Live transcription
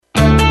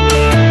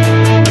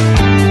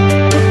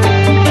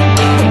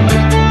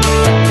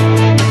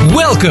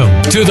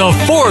Welcome to the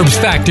Forbes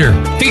Factor,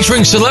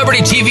 featuring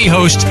celebrity TV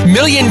host,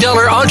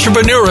 million-dollar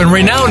entrepreneur, and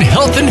renowned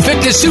health and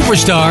fitness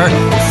superstar,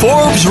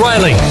 Forbes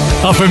Riley.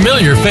 A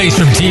familiar face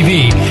from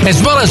TV,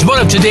 as well as one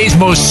of today's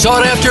most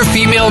sought-after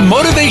female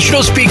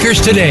motivational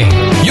speakers today.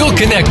 You'll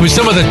connect with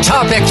some of the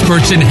top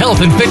experts in health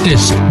and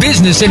fitness,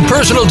 business and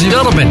personal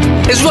development,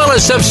 as well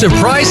as some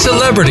surprise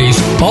celebrities,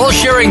 all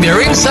sharing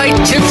their insight,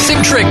 tips,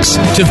 and tricks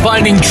to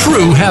finding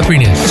true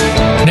happiness.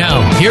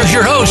 Now, here's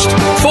your host,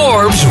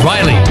 Forbes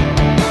Riley.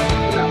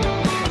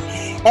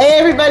 Hey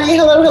everybody,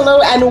 hello,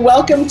 and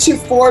welcome to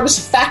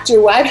Forbes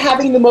Factor, where I'm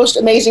having the most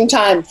amazing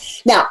time.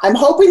 Now, I'm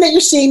hoping that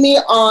you're seeing me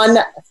on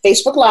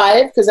Facebook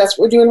Live, because that's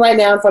what we're doing right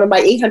now in front of my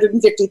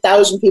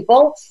 850,000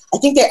 people. I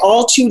think they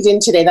all tuned in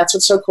today. That's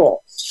what's so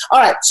cool.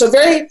 All right, so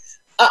very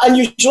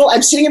unusual.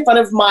 I'm sitting in front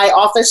of my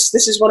office.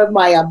 This is one of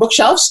my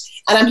bookshelves,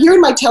 and I'm here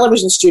in my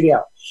television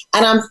studio.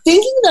 And I'm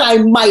thinking that I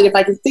might, if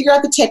I can figure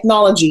out the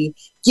technology,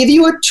 give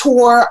you a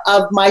tour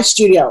of my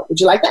studio. Would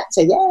you like that?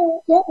 Say, yeah,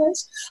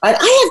 yes. All right,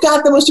 I have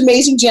got the most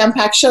amazing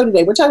jam-packed show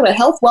today. We're talking about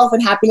health, wealth,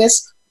 and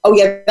happiness. Oh,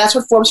 yeah, that's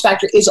what Forbes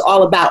Factor is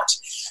all about.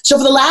 So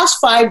for the last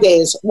 5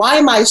 days, why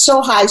am I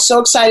so high, so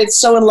excited,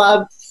 so in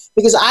love?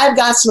 Because I've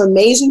got some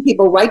amazing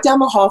people right down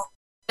the hall,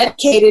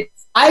 dedicated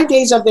 5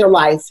 days of their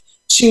life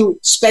to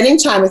spending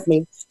time with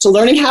me, to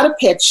learning how to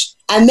pitch,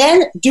 and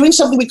then doing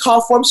something we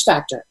call Forbes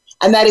Factor.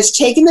 And that is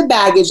taking the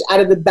baggage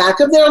out of the back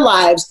of their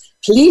lives,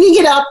 cleaning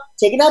it up,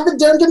 taking out the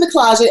dirt in the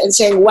closet, and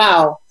saying,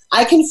 wow,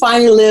 I can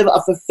finally live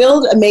a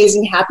fulfilled,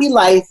 amazing, happy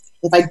life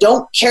if I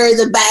don't carry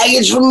the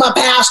baggage from my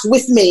past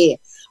with me.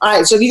 All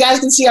right, so if you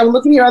guys can see, I'm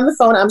looking here on the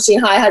phone. I'm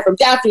saying hi from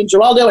Daphne and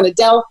Geraldo and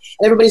Adele,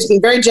 and everybody's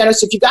being very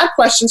generous. If you've got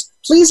questions,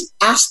 please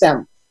ask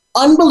them.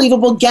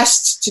 Unbelievable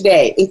guests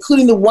today,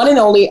 including the one and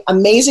only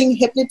amazing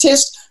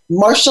hypnotist,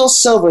 Marshall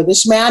Silver.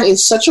 This man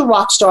is such a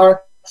rock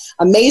star.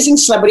 Amazing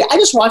celebrity. I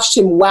just watched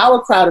him wow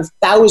a crowd of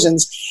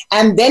thousands.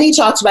 And then he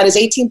talks about his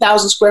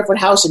 18,000 square foot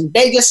house in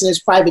Vegas and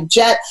his private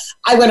jet.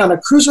 I went on a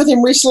cruise with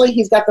him recently.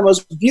 He's got the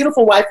most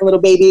beautiful wife and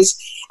little babies.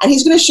 And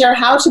he's going to share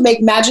how to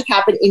make magic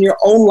happen in your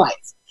own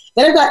life.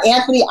 Then I've got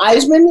Anthony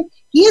Eisman.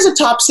 He is a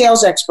top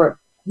sales expert.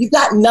 You've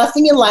got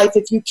nothing in life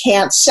if you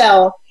can't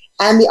sell.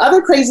 And the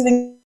other crazy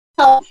thing,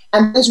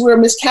 and this is where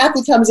Miss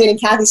Cathy comes in, and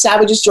Cathy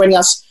Savage is joining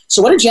us.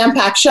 So what a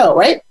jam-packed show,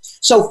 right?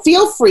 So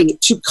feel free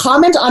to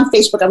comment on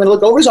Facebook. I'm going to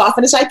look over as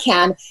often as I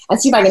can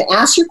and see if I can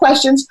ask your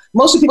questions.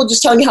 Most of the people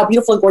just telling me how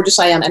beautiful and gorgeous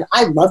I am, and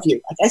I love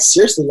you. Like, I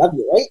seriously love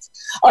you, right?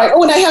 All right.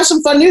 Oh, and I have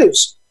some fun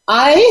news.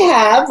 I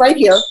have right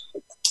here,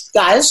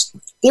 guys,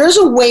 there's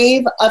a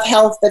wave of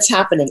health that's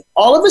happening.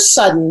 All of a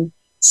sudden,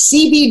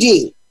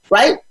 CBD,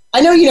 right?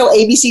 I know you know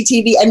ABC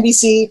TV,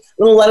 NBC,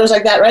 little letters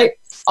like that, right?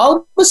 All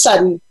of a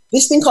sudden,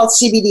 this thing called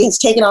CBD has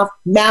taken off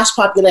mass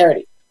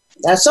popularity.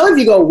 Now, some of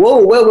you go,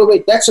 whoa,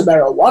 wait, that's a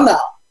marijuana.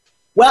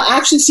 Well,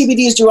 actually,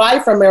 CBD is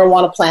derived from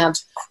marijuana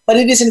plant, but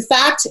it is, in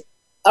fact,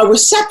 a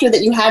receptor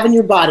that you have in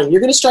your body.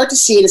 You're going to start to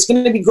see it. It's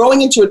going to be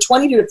growing into a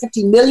 $20 to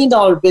 $50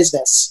 million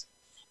business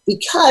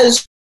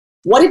because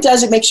what it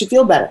does, it makes you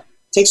feel better.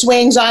 It takes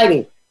away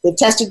anxiety. They've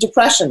tested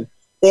depression.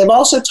 They have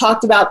also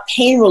talked about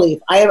pain relief.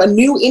 I have a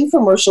new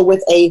infomercial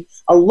with a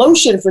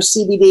lotion for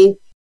CBD.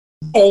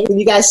 Hey, can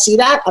you guys see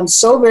that? I'm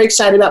so very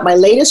excited about my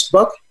latest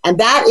book, and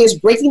that is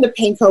Breaking the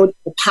Pain Code,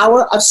 The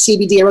Power of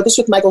CBD. I wrote this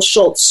with Michael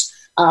Schultz.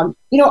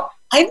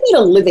 I've made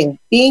a living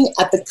being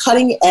at the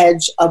cutting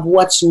edge of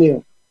what's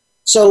new.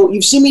 So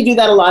you've seen me do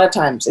that a lot of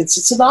times.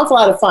 It's an awful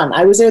lot of fun.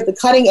 I was there at the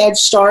cutting edge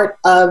start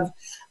of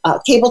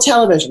cable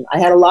television. I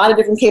had a lot of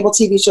different cable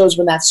TV shows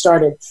when that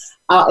started.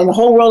 In the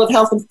whole world of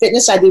health and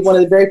fitness, I did one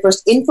of the very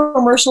first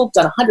infomercials,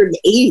 done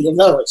 180 of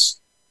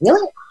those.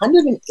 Really?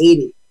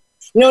 180.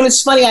 And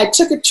it's funny, I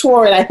took a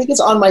tour, and I think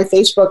it's on my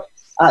Facebook,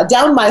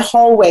 down my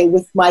hallway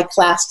with my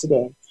class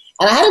today.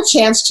 And I had a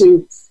chance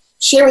to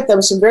share with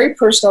them some very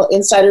personal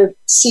insider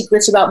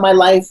secrets about my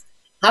life,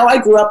 how I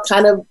grew up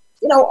kind of,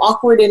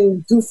 awkward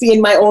and goofy in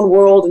my own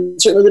world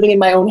and certainly living in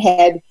my own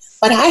head.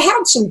 But I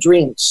had some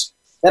dreams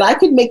that I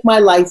could make my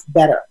life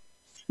better.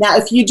 Now,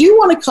 if you do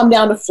want to come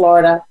down to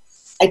Florida,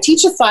 I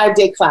teach a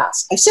 5-day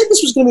class. I said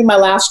this was going to be my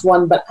last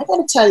one, but I got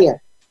to tell you,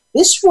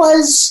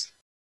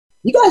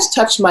 you guys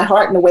touched my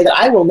heart in a way that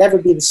I will never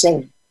be the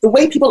same. The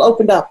way people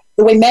opened up,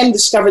 the way men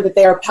discovered that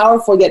they are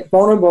powerful yet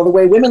vulnerable, the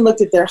way women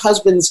looked at their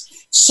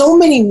husbands, so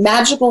many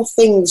magical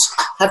things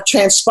have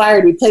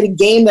transpired. We played a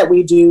game that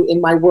we do in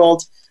my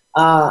world.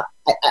 I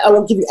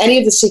won't give you any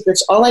of the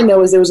secrets. All I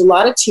know is there was a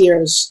lot of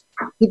tears,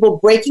 people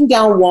breaking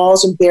down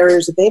walls and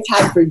barriers that they've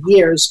had for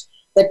years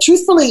that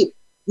truthfully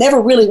never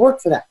really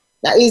worked for them.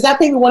 Now, is that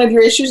maybe one of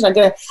your issues? And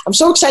I'm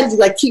so excited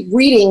to keep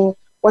reading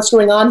what's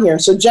going on here.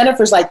 So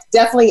Jennifer's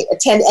definitely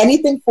attend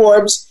anything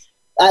Forbes.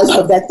 I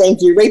love that.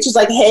 Thank you. Rachel's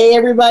hey,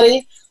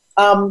 everybody.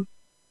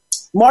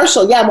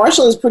 Marshall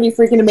is pretty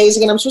freaking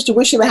amazing, and I'm supposed to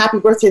wish him a happy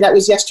birthday. That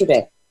was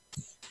yesterday.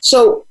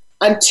 So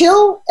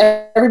until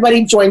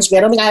everybody joins me,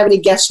 I don't think I have any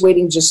guests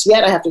waiting just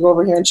yet. I have to go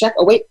over here and check.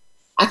 Oh, wait.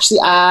 Actually,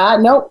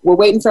 no, we're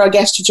waiting for our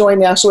guests to join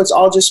now, so it's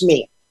all just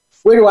me.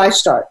 Where do I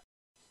start?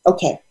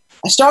 Okay.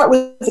 I start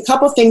with a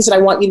couple of things that I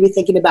want you to be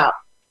thinking about.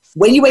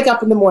 When you wake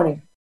up in the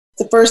morning,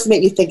 the first to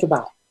make you think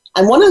about.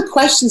 And one of the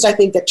questions I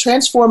think that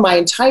transformed my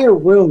entire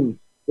room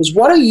was,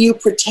 what are you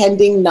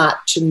pretending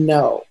not to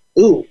know?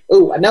 Ooh,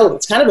 I know,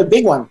 it's kind of a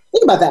big one.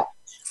 Think about that.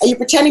 Are you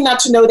pretending not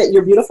to know that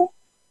you're beautiful?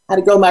 I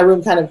had to go in my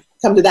room, kind of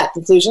come to that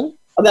conclusion.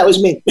 Oh, that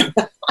was me.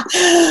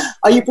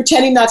 Are you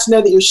pretending not to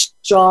know that you're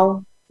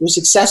strong, you're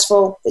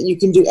successful, that you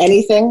can do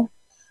anything?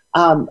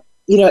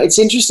 It's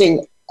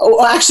interesting.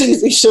 Oh, actually,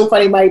 it's so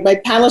funny. My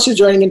panelists are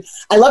joining, and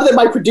I love that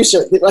my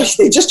producer,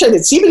 they just turned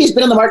it. CBD has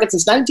been on the market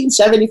since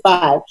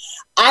 1975.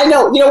 I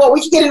know, you know what,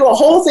 we can get into a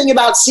whole thing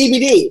about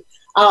CBD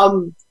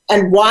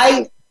and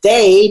why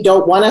they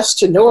don't want us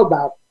to know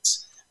about it.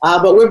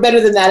 But we're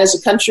better than that as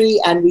a country,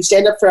 and we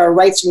stand up for our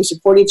rights and we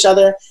support each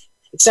other,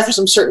 except for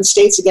some certain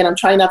states. Again, I'm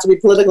trying not to be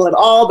political at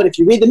all, but if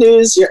you read the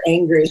news, you're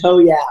angry. Oh,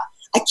 yeah.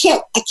 I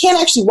can't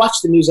actually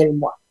watch the news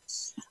anymore.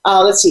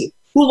 Let's see.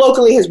 Who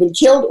locally has been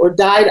killed or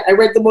died? I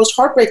read the most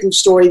heartbreaking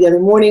story the other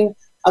morning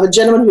of a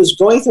gentleman who was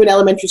going through an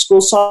elementary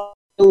school, saw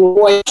a little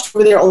boy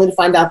over there only to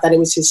find out that it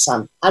was his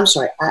son. I'm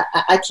sorry.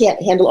 I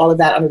can't handle all of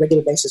that on a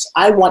regular basis.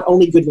 I want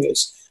only good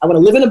news. I want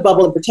to live in a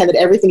bubble and pretend that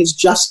everything is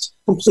just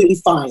completely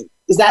fine.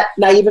 Is that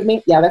naive of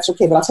me? Yeah, that's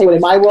okay. But I'll tell you what,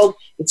 in my world,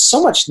 it's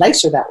so much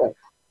nicer that way.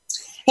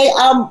 Hey,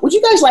 would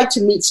you guys like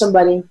to meet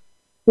somebody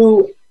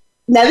who,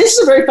 now this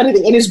is a very funny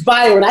thing, in his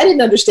bio, and I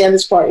didn't understand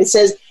this part, it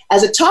says,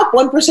 as a top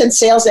 1%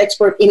 sales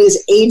expert in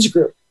his age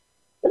group.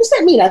 What does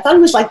that mean? I thought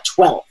he was like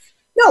 12.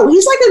 No,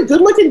 he's like a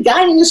good-looking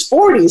guy in his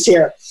 40s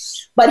here.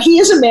 But he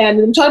is a man,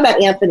 and I'm talking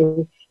about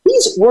Anthony.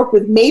 He's worked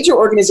with major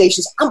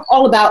organizations. I'm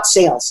all about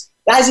sales.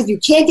 Guys, if you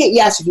can't get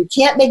yes, if you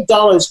can't make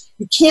dollars,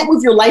 you can't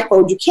move your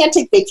lifeboat, you can't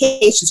take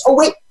vacations. Oh,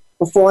 wait,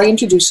 before I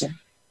introduce him,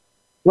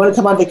 you want to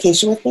come on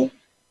vacation with me?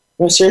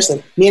 No,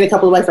 seriously, me and a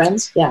couple of my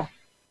friends? Yeah.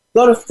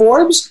 Go to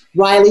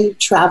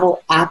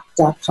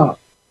ForbesRileyTravelApp.com.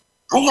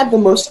 I have the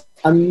most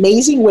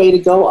amazing way to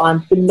go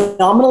on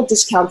phenomenal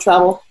discount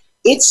travel.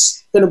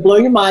 It's going to blow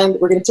your mind.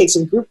 We're going to take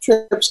some group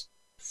trips.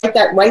 Write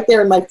that right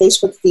there in my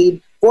Facebook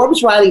feed,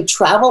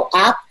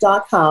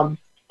 ForbesRileyTravelApp.com.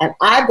 And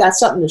I've got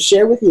something to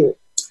share with you.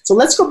 So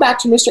let's go back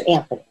to Mr.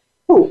 Anthony.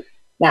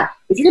 Now,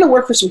 if you're going to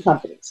work for some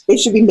companies, they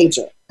should be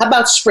major. How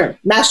about Sprint,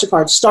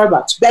 MasterCard,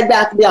 Starbucks, Bed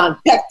Bath & Beyond,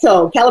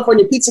 Petco,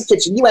 California Pizza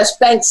Kitchen, U.S.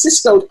 Bank,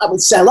 Cisco,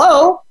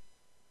 Cello?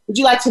 Would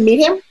you like to meet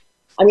him?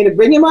 I'm going to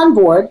bring him on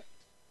board.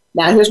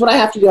 Now, here's what I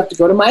have to do. I have to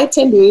go to my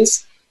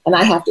attendees, and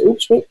I have to,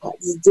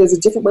 there's a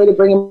different way to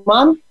bring him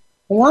on.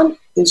 Hang on.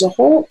 There's a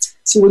whole,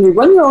 see, when you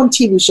run your own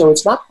TV show,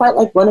 it's not quite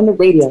like running a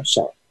radio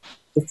show.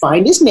 To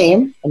find his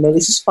name, I know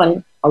this is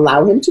funny,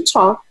 allow him to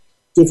talk,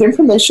 give him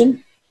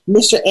permission.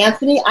 Mr.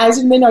 Anthony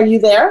Eisenman, are you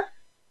there?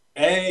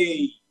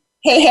 Hey.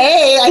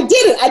 Hey, I did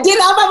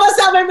it all by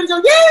myself. Everybody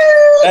go,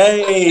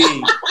 yay!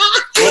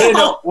 Hey,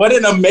 what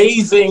an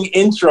amazing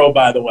intro,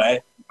 by the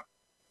way.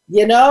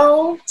 You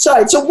know,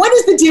 sorry. So what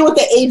is the deal with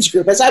the age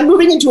group? As I'm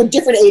moving into a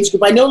different age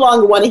group, I no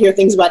longer want to hear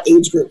things about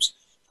age groups.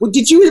 Well,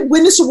 did you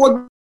win this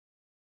award?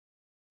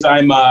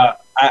 I'm a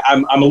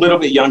little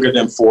bit younger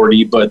than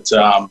 40, but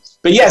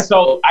yeah.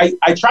 So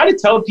I try to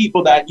tell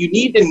people that you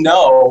need to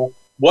know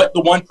what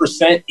the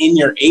 1% in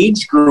your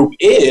age group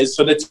is,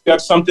 so that you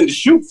have something to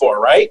shoot for,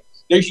 right?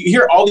 You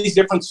hear all these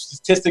different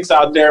statistics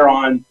out there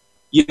on,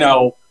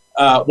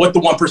 what the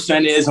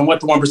 1% is and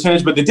what the 1%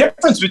 is. But the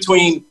difference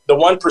between the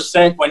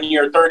 1% when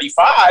you're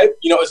 35,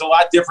 is a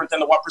lot different than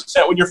the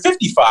 1% when you're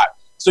 55.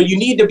 So you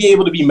need to be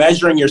able to be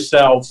measuring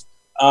yourself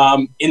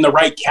in the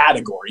right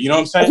category. You know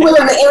what I'm saying?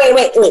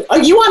 Wait. Are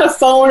you on a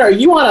phone or are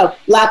you on a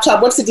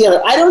laptop? What's the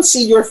deal? I don't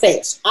see your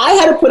face. I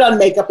had to put on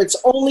makeup. It's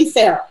only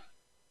fair.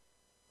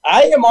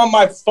 I am on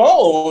my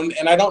phone,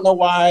 and I don't know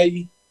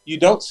why you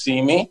don't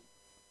see me.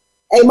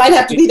 It might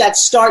have to be that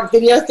start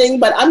video thing,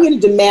 but I'm going to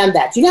demand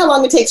that. Do you know how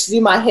long it takes to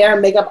do my hair,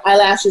 makeup,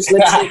 eyelashes,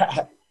 lipstick?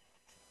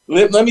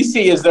 Let me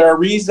see. Is there a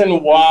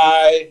reason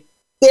why?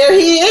 There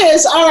he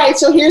is. All right,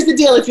 so here's the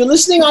deal. If you're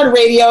listening on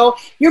radio,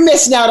 you're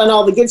missing out on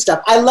all the good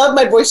stuff. I love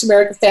my Voice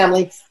America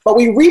family, but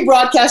we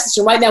rebroadcast this,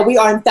 and right now we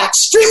are, in fact,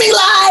 streaming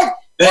live.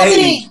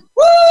 Hey.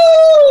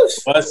 Woo!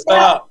 What's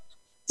up?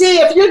 See,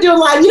 if you're doing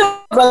live,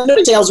 the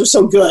details are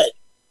so good.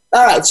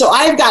 All right, so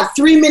I've got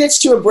 3 minutes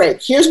to a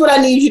break. Here's what I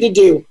need you to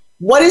do.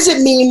 What does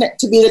it mean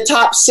to be the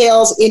top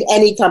sales in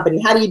any company?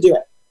 How do you do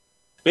it?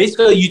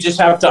 Basically, you just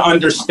have to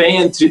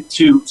understand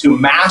to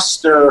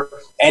master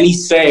any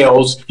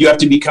sales. You have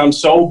to become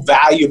so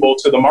valuable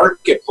to the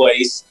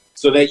marketplace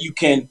so that you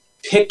can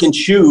pick and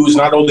choose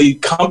not only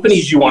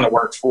companies you want to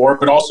work for,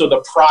 but also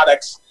the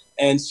products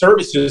and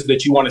services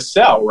that you want to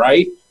sell,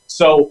 right?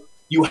 So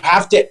you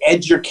have to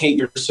educate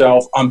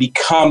yourself on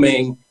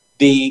becoming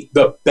the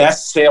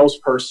best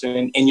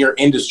salesperson in your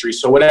industry.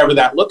 So whatever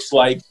that looks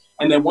like.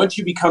 And then once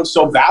you become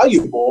so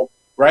valuable,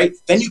 right,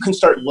 then you can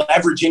start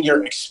leveraging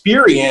your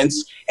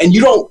experience, and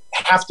you don't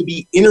have to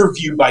be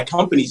interviewed by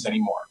companies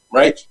anymore,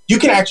 right? You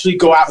can actually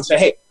go out and say,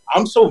 hey,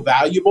 I'm so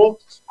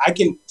valuable, I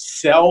can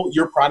sell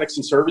your products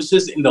and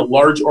services into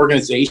large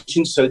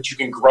organizations so that you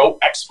can grow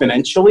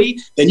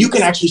exponentially. Then you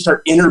can actually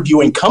start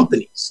interviewing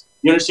companies.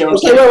 You understand what I'm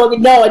Okay, saying? well,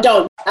 no, I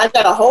don't. I've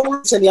got a whole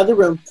list in the other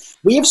room.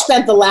 We have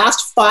spent the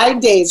last 5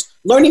 days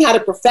learning how to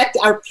perfect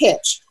our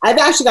pitch. I've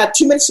actually got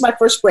 2 minutes to my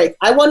first break.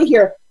 I want to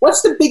hear,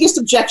 what's the biggest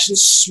objection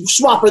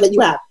swapper that you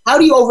have? How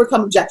do you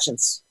overcome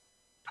objections?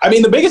 I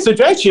mean, the biggest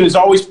objection is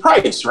always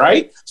price,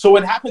 right? So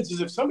what happens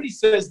is if somebody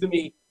says to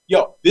me,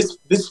 "Yo, this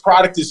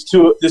product is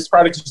too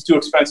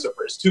expensive,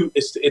 or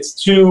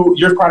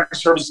your product or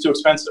service is too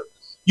expensive,"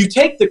 you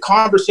take the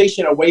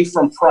conversation away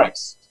from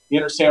price. You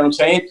understand what I'm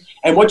saying?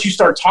 And what you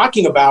start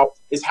talking about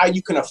is how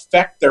you can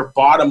affect their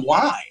bottom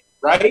line,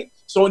 right?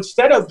 So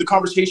instead of the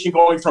conversation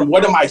going from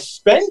what am I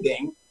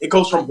spending, it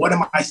goes from what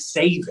am I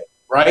saving,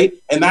 right?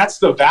 And that's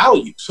the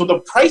value. So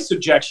the price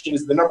objection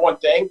is the number one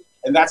thing,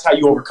 and that's how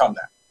you overcome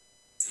that.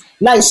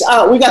 Nice.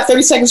 We got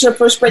 30 seconds for our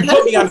first break. You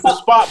put me on the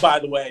spot, by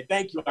the way.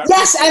 Thank you.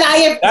 Yes, and I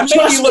have. That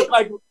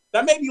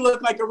made me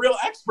look like a real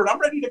expert. I'm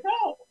ready to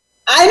go.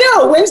 I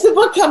know. When's the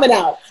book coming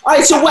out? All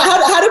right. So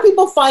how do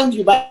people find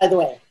you, by the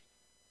way?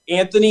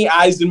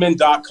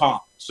 AnthonyEisenman.com.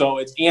 So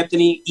it's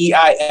Anthony,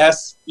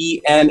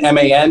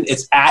 EISENMAN.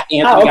 It's at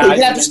Anthony okay. Eisenman.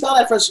 You have to spell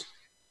that first.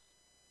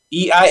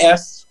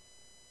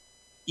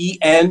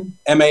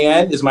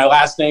 EISENMAN is my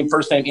last name,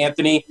 first name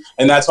Anthony,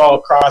 and that's all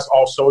across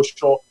all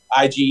social,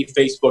 IG,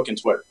 Facebook, and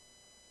Twitter.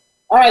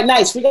 All right,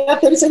 nice. We got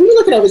 30 seconds. What are you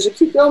looking over? Is your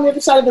cute girl on the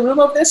other side of the room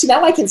over there? See,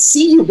 now I can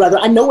see you, brother.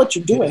 I know what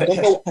you're doing.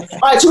 All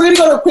right, so we're going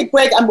to go to a quick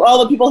break. All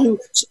the people who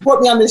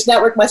support me on this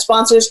network, my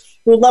sponsors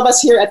who love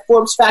us here at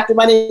Forbes Factor.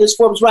 My name is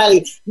Forbes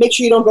Riley. Make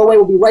sure you don't go away.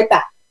 We'll be right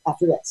back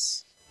after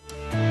this.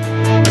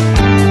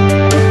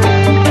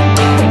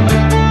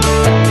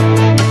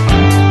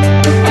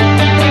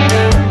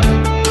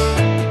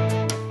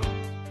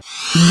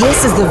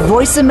 This is the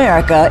Voice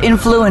America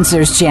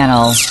Influencers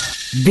Channel.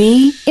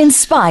 Be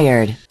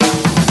inspired.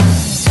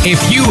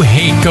 If you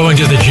hate going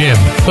to the gym,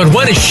 but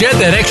want to shed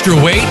that extra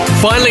weight,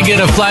 finally get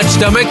a flat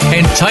stomach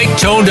and tight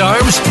toned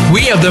arms,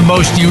 we have the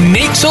most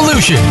unique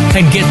solution.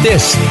 And get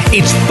this,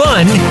 it's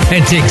fun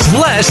and takes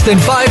less than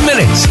 5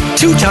 minutes,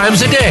 2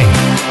 times a day.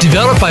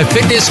 Developed by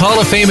Fitness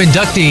Hall of Fame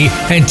inductee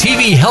and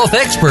TV health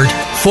expert,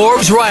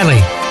 Forbes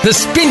Riley. The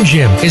Spin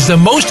Gym is the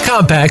most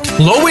compact,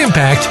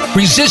 low-impact,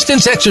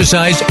 resistance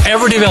exercise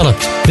ever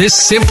developed. This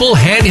simple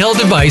handheld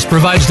device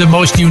provides the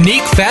most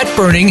unique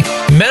fat-burning,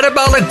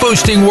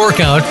 metabolic-boosting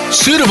workout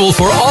suitable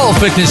for all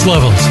fitness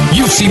levels.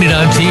 You've seen it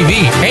on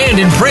TV and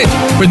in print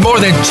with more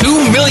than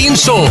 2 million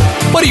sold.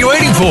 What are you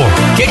waiting for?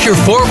 Get your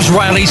Forbes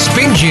Riley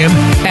Spin Gym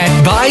at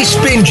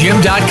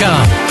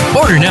buyspingym.com.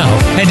 Order now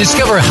and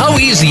discover how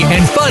easy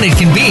and fun it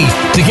can be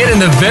to get in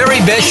the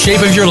very best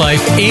shape of your life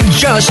in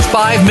just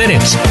 5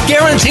 minutes.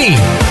 Guaranteed.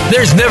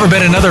 There's never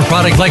been another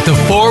product like the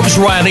Forbes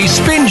Riley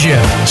Spin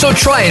Gym. So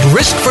try it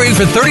risk-free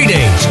for 30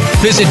 days.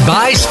 Visit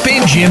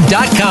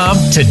buyspingym.com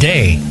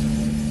today.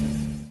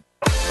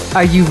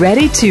 Are you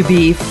ready to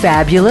be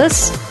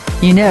fabulous?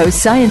 You know,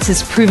 science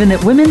has proven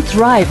that women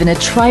thrive in a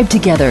tribe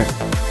together.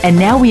 And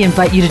now we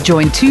invite you to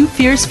join 2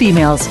 fierce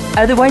females,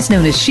 otherwise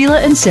known as Sheila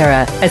and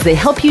Sarah, as they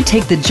help you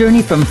take the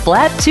journey from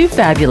flat to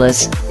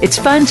fabulous. It's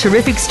fun,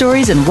 terrific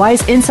stories, and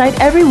wise insight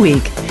every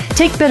week.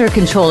 Take better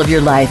control of your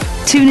life.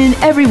 Tune in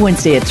every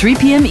Wednesday at 3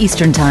 p.m.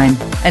 Eastern Time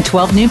and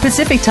 12 noon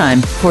Pacific Time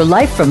for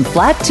Life from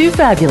Flat to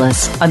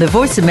Fabulous on the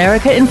Voice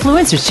America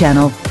Influencers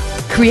Channel.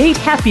 Create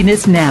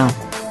happiness now.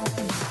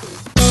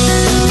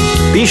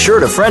 Be sure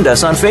to friend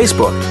us on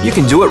Facebook. You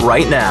can do it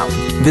right now.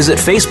 Visit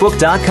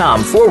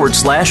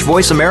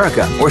Facebook.com/Voice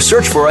America or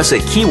search for us at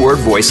keyword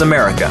Voice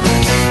America.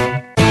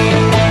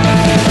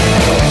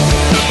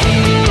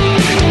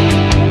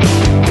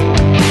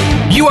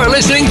 You are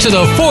listening to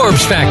the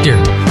Forbes Factor.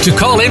 To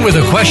call in with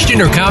a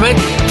question or comment,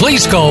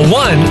 please call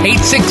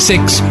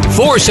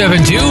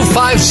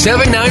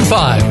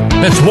 1-866-472-5795.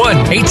 That's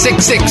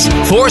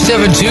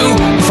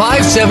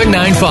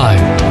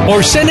 1-866-472-5795.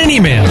 Or send an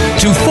email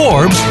to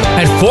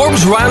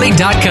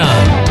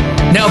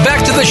Forbes@ForbesRiley.com. Now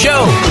back to the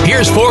show.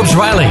 Here's Forbes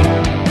Riley.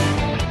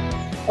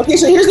 Okay,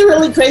 so here's the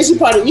really crazy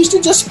part. It used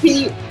to just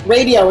be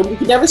radio, and you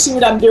could never see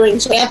what I'm doing.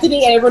 So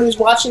Anthony and everyone who's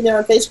watching there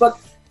on Facebook,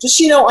 just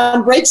so you know,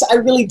 on breaks, I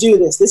really do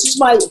this. This is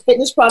my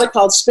fitness product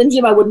called Spin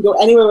Gym. I wouldn't go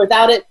anywhere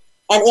without it.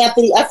 And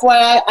Anthony,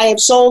 FYI, I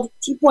have sold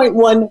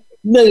 2.1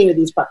 million of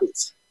these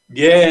puppies.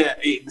 Yeah.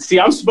 See,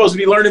 I'm supposed to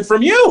be learning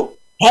from you.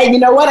 Hey, you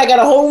know what? I got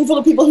a whole room full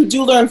of people who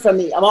do learn from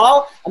me.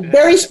 I'm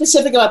very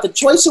specific about the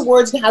choice of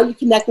words and how you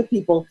connect with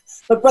people.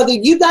 But brother,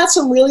 you got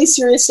some really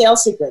serious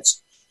sales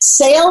secrets.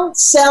 Sell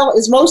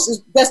is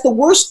that's the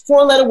worst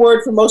 4-letter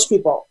word for most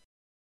people.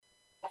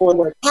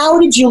 How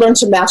did you learn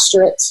to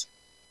master it?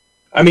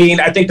 I mean,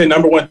 I think the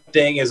number one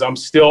thing is I'm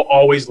still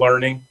always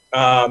learning.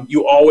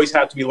 You always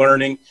have to be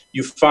learning.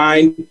 You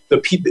find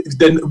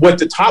what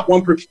the top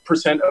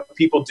 1% of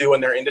people do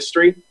in their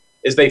industry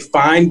is they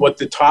find what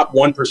the top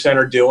 1%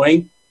 are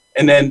doing,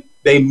 and then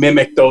they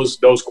mimic those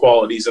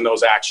qualities and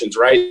those actions,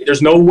 right?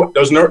 There's no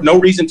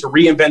reason to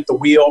reinvent the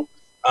wheel.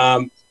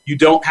 You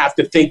don't have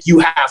to think you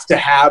have to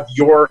have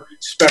your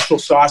special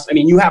sauce. I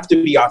mean, you have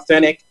to be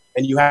authentic,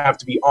 and you have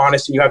to be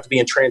honest, and you have to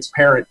be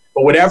transparent.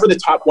 But whatever the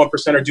top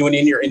 1% are doing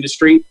in your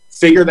industry,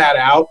 figure that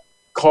out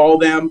call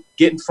them,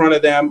 get in front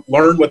of them,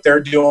 learn what they're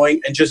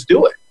doing, and just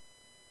do it.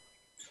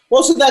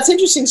 Well, so that's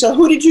interesting. So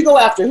who did you go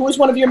after? Who was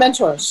one of your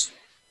mentors?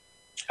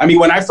 I mean,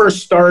 when I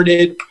first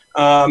started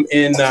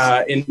in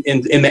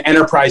the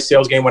enterprise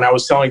sales game, when I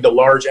was selling to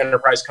large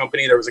enterprise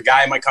company, there was a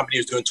guy in my company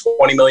who was doing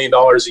 $20 million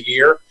a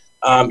year.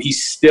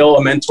 He's still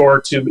a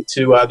mentor to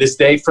this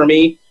day for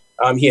me.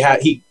 He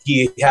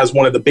has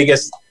one of the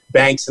biggest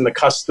banks in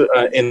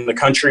the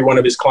country, one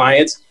of his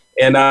clients,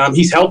 and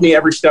he's helped me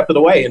every step of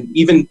the way. And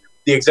even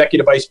the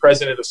executive vice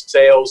president of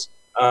sales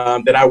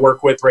that I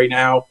work with right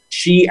now,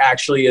 she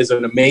actually is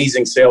an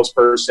amazing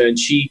salesperson.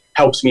 She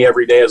helps me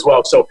every day as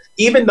well. So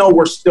even though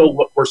we're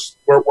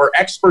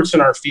experts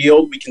in our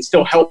field, we can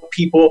still help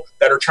people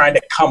that are trying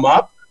to come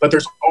up. But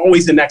there's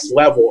always the next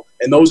level,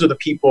 and those are the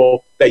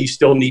people that you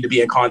still need to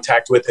be in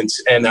contact with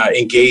and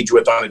engage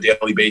with on a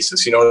daily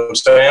basis. You know what I'm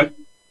saying?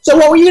 So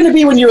what were you going to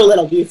be when you were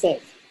little, do you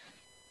think?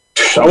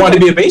 I wanted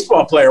to be a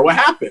baseball player. What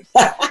happened?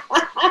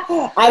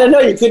 I don't know.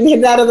 You couldn't hit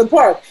it out of the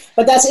park.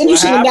 But that's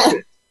interesting.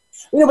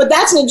 But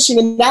that's an interesting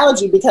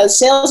analogy, because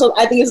sales,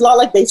 I think, is a lot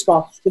like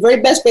baseball. The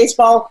very best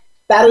baseball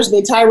batters in the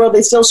entire world,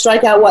 they still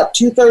strike out,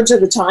 2/3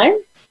 of the time?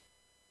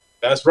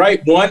 That's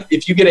right.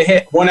 If you get a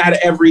hit 1 out of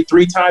every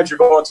 3 times, you're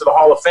going to the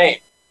Hall of Fame,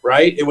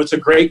 right? It was a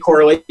great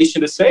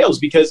correlation to sales,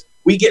 because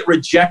we get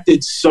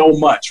rejected so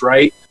much,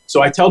 right?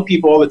 So I tell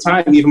people all the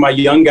time, even my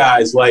young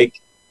guys, like,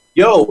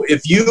 yo,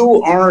 if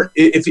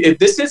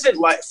this isn't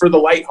like for the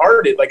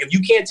lighthearted, like if you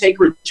can't take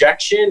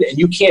rejection and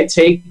you can't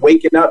take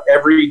waking up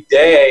every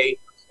day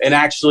and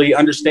actually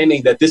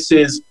understanding that this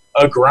is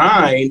a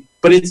grind,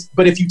 but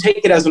if you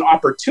take it as an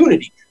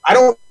opportunity, I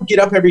don't get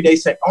up every day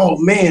saying, oh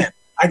man,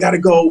 I got to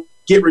go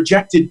get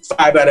rejected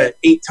 5 out of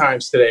 8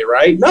 times today,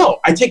 right? No,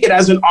 I take it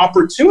as an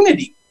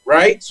opportunity,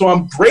 right? So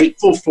I'm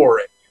grateful for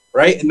it,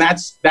 right? And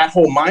that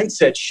whole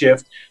mindset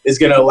shift is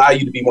going to allow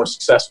you to be more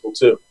successful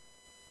too.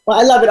 Well,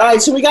 I love it. All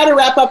right, so we got to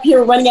wrap up here.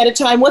 We're running out of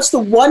time. What's the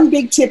one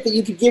big tip that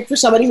you could give for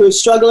somebody who is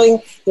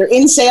struggling? They're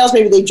in sales.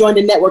 Maybe they joined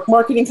a network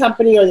marketing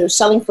company, or they're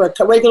selling for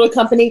a regular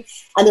company,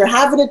 and they're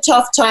having a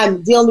tough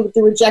time dealing with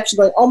the rejection.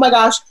 Going, oh my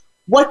gosh,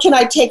 what can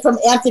I take from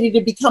Anthony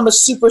to become a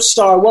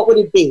superstar? What would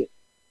it be?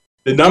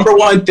 The number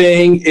one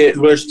thing is,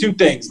 there's 2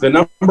 things. The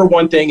number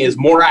one thing is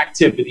more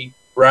activity,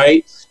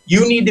 right?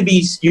 You need to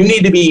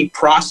be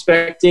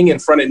prospecting in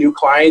front of new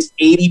clients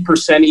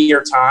 80% of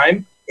your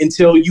time,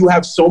 until you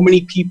have so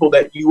many people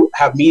that you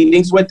have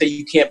meetings with that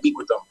you can't meet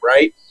with them,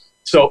 right?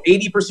 So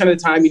 80% of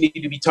the time you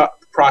need to be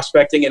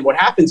prospecting. And what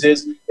happens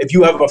is, if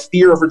you have a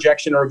fear of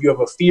rejection, or if you have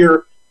a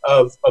fear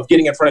of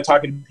getting in front of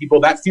talking to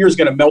people, that fear is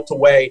going to melt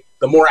away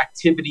the more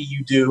activity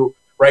you do,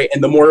 right?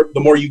 And the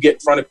more you get in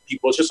front of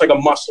people. It's just like a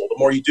muscle. The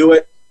more you do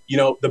it,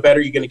 the better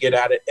you're going to get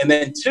at it. And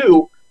then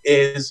 2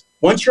 is,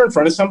 once you're in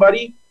front of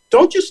somebody,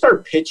 don't just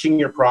start pitching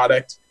your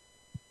product.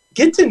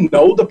 Get to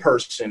know the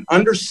person,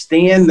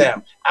 understand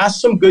them,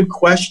 ask some good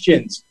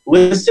questions,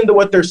 listen to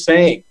what they're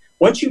saying.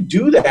 Once you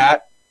do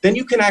that, then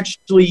you can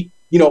actually,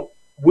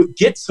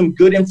 get some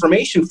good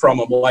information from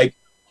them. Like,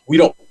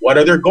 what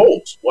are their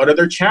goals? What are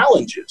their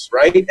challenges,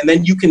 right? And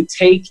then you can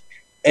take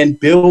and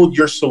build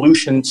your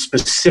solution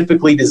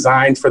specifically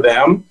designed for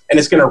them, and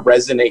it's going to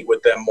resonate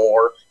with them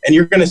more, and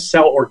you're going to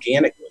sell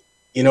organically.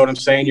 You know what I'm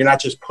saying? You're not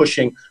just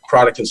pushing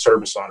product and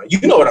service on it. You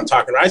know what I'm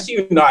talking about. I see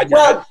you nodding your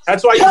head.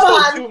 That's why you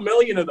sold 2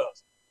 million of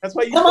those. That's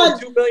why you sold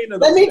 2 million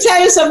of those. Let me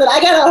tell you something. I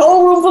got a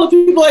whole room full of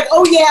people like,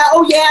 oh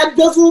yeah,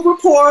 build a little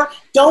rapport.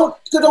 Don't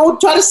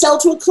try to sell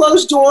to a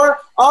closed door.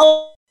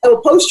 I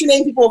will post your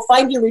name. People will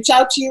find you, reach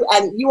out to you,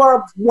 and you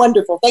are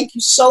wonderful. Thank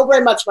you so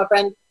very much, my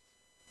friend.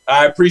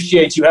 I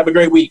appreciate you. Have a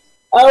great week.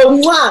 Oh,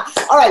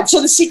 mwah. All right.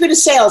 So the secret of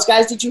sales,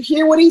 guys, did you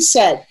hear what he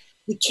said?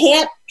 You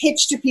can't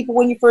pitch to people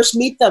when you first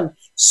meet them.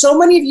 So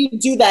many of you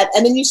do that,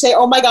 and then you say,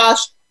 oh my gosh,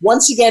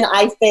 once again,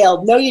 I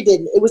failed. No, you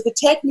didn't. It was the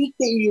technique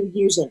that you were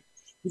using.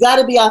 You got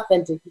to be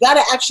authentic. You got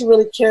to actually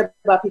really care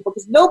about people,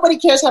 because nobody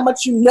cares how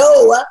much you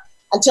know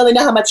until they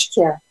know how much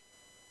you care.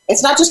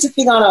 It's not just a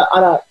thing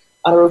on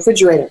a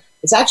refrigerator.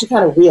 It's actually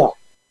kind of real.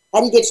 How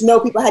do you get to know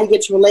people? How do you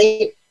get to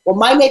relate? Well,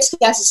 my next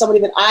guest is somebody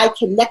that I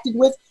connected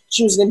with.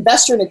 She was an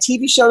investor in a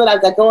TV show that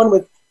I've got going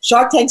with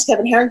Shark Tank's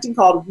Kevin Harrington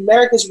called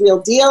America's Real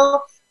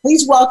Deal.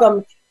 Please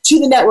welcome to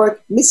the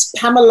network, Miss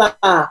Pamela.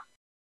 I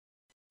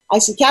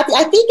said, Cathy,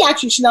 I think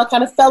actually Chanel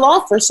kind of fell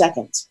off for a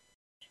second.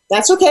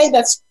 That's okay.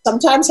 That's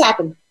sometimes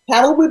happen.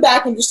 Pamela will be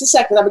back in just a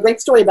second. I have a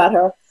great story about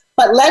her.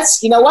 But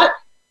you know what?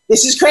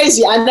 This is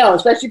crazy. I know,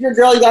 especially if you're a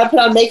girl, you got to put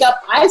on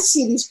makeup. I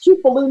see these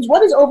cute balloons.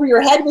 What is over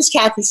your head, Miss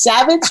Cathy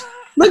Savage?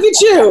 Look at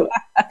you.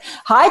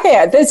 Hi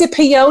there. Those are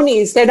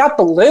peonies. They're not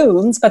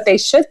balloons, but they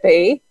should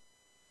be.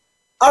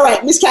 All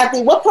right, Miss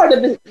Cathy, what part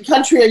of the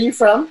country are you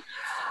from?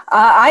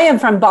 I am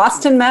from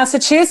Boston,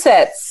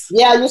 Massachusetts.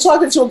 Yeah, you're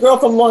talking to a girl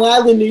from Long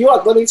Island, New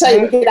York. Let me tell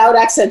you, we get out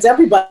accents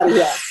everybody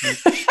here.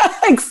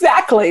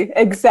 Exactly.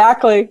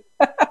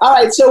 All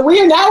right, so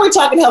we're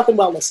talking health and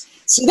wellness.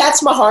 See,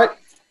 that's my heart.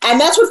 And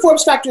that's what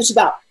Forbes Factor is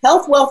about.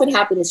 Health, wealth, and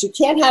happiness. You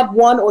can't have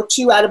 1 or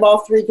 2 out of all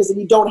 3, because then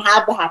you don't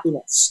have the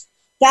happiness.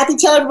 Cathy,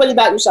 tell everybody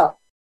about yourself.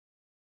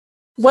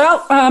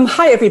 Well,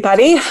 hi,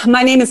 everybody.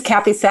 My name is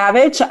Cathy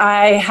Savage.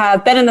 I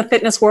have been in the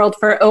fitness world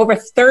for over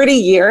 30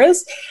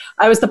 years.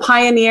 I was the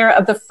pioneer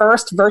of the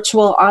first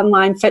virtual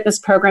online fitness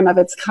program of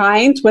its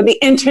kind when the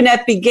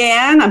internet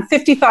began. I'm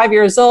 55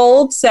 years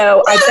old,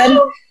 so I've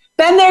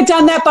been there,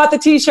 done that, bought the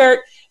t-shirt,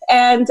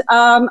 and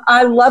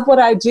I love what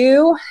I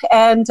do.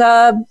 And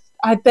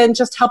I've been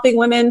just helping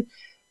women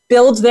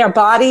build their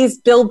bodies,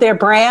 build their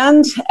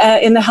brand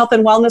in the health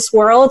and wellness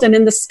world and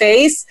in the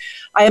space.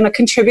 I am a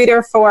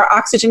contributor for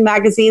Oxygen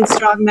Magazine,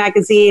 Strong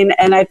Magazine,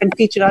 and I've been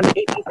featured on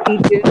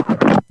ABC News,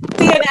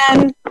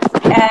 CNN,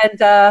 and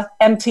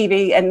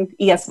MTV and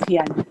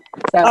ESPN.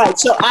 All right,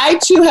 so I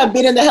too have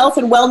been in the health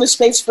and wellness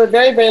space for a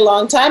very, very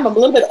long time. I'm a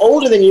little bit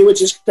older than you,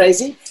 which is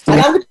crazy.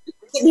 And I'm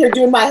sitting here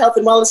doing my health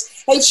and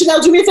wellness. Hey,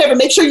 Chanel, do me a favor.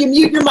 Make sure you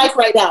mute your mic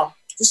right now.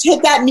 Just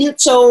hit that mute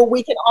so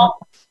we can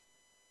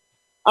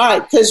all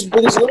right, because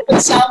there's a little bit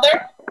of sound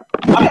there.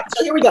 All right,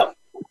 so here we go.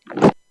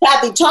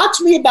 Cathy, talk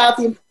to me about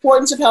the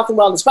importance of health and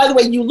wellness. By the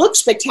way, you look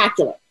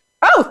spectacular.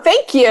 Oh,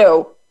 thank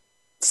you.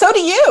 So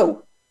do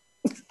you.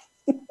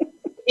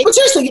 But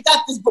seriously, you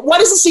got this, but what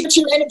is the secret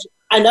to your energy?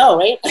 I know,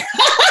 right?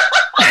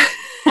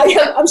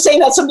 I'm saying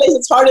that some days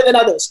it's harder than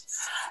others.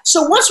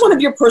 So what's one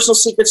of your personal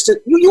secrets to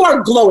you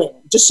are glowing,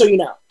 just so you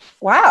know.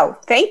 Wow,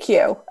 thank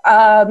you.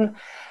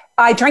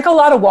 I drink a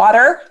lot of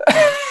water.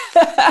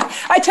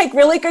 I take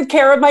really good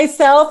care of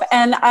myself,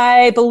 and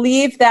I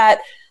believe that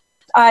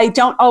I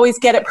don't always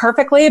get it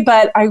perfectly,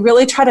 but I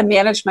really try to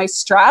manage my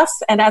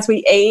stress. And as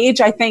we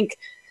age, I think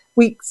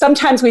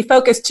sometimes we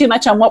focus too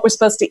much on what we're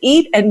supposed to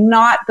eat and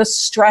not the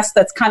stress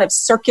that's kind of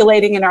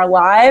circulating in our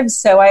lives.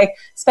 So I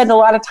spend a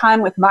lot of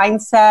time with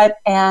mindset,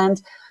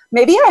 and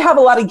maybe I have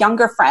a lot of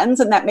younger friends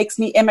and that makes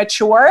me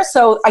immature.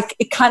 So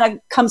it kind of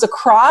comes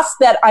across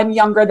that I'm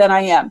younger than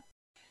I am.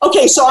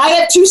 Okay, so I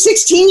have two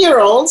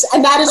 16-year-olds,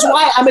 and that is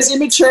why I'm as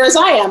immature as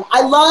I am.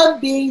 I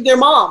love being their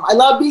mom. I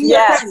love being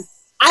their friend.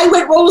 I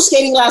went roller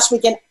skating last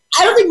weekend.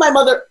 I don't think my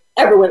mother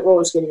ever went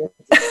roller skating.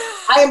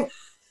 I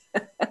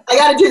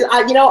got to do that.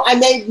 I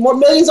made more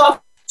millions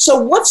off. So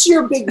what's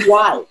your big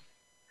why?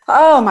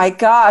 Oh my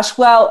gosh.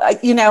 Well,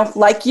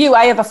 like you,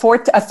 I have a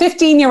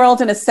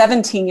 15-year-old and a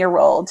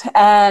 17-year-old.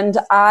 And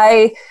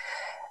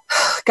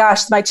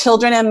my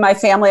children and my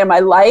family are my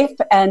life.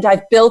 And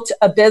I've built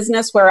a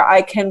business where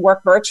I can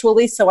work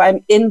virtually. So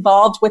I'm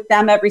involved with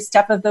them every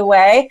step of the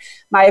way.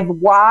 My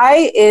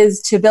why is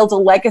to build a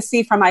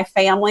legacy for my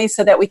family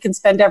so that we can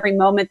spend every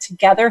moment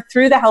together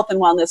through the health and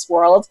wellness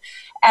world.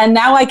 And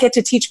now I get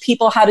to teach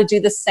people how to do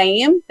the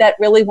same, that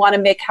really want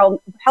to make health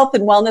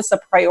and wellness a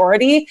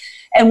priority,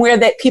 and where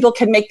that people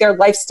can make their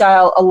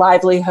lifestyle a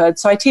livelihood.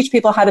 So I teach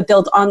people how to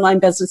build online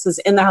businesses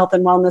in the health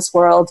and wellness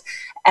world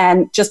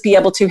and just be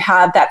able to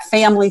have that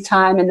family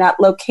time and that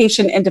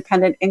location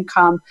independent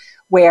income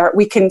where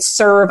we can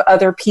serve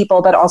other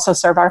people, but also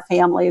serve our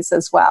families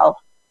as well.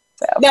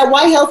 So. Now,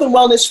 why health and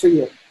wellness for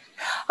you?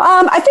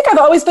 I think I've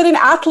always been an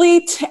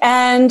athlete,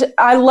 and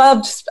I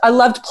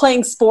loved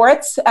playing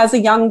sports as a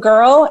young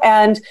girl,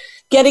 and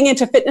getting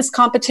into fitness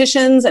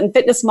competitions and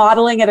fitness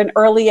modeling at an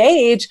early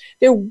age.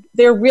 I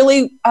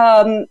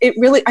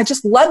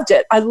just loved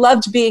it. I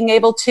loved being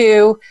able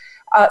to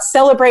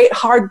celebrate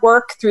hard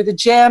work through the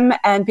gym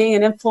and being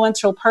an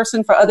influential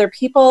person for other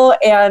people.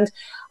 And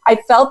I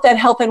felt that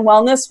health and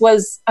wellness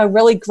was a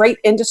really great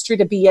industry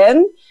to be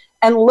in.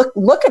 And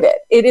look at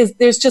it.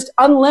 There's just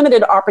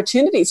unlimited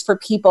opportunities for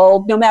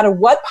people, no matter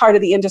what part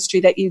of the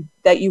industry that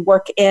you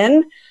work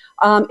in.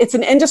 It's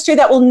an industry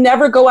that will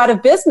never go out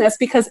of business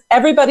because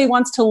everybody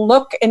wants to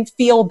look and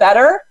feel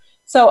better.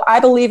 So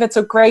I believe it's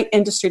a great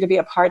industry to be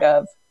a part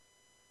of.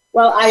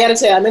 Well, I got to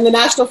say, I'm in the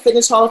National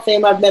Fitness Hall of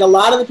Fame. I've met a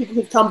lot of the people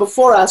who've come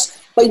before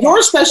us, but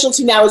your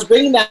specialty now is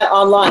bringing that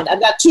online.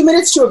 I've got 2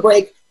 minutes to a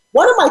break.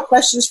 One of my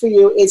questions for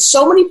you is,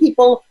 so many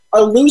people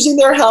are losing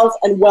their health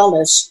and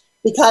wellness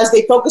because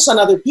they focus on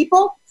other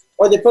people,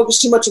 or they focus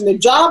too much on their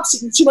job,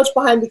 sitting too much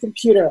behind the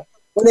computer.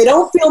 When they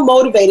don't feel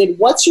motivated,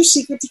 what's your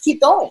secret to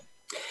keep going?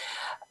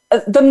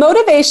 The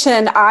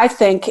motivation, I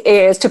think,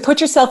 is to put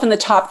yourself in the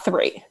top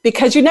 3,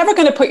 because you're never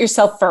going to put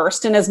yourself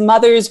first. And as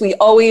mothers, we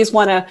always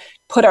want to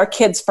put our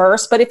kids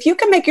first. But if you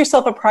can make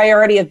yourself a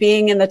priority of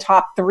being in the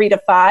top 3 to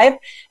 5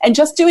 and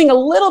just doing a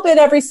little bit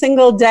every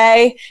single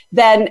day,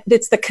 then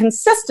it's the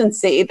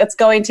consistency that's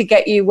going to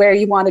get you where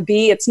you want to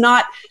be. It's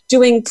not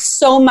doing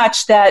so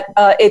much that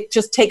it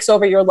just takes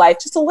over your life.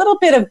 Just a little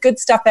bit of good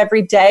stuff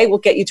every day will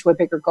get you to a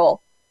bigger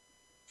goal.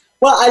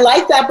 Well, I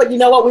like that, but you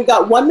know what? We've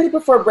got 1 minute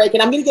before break,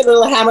 and I'm going to get a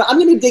little hammer. I'm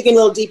going to dig in a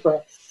little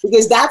deeper,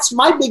 because that's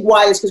my big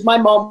why, is because my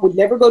mom would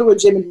never go to a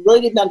gym and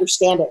really didn't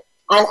understand it.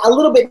 And a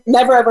little bit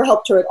never, ever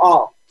helped her at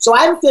all. So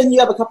I have a feeling you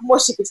have a couple more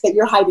secrets that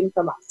you're hiding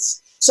from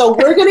us. So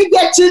we're going to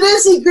get to the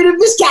secret of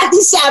Miss Cathy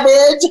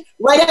Savage.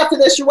 Right after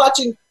this, you're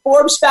watching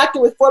Forbes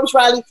Factor with Forbes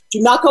Riley. Do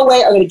not go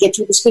away. I'm going to get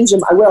you at the spin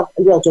gym. I will.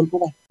 Don't go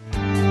away.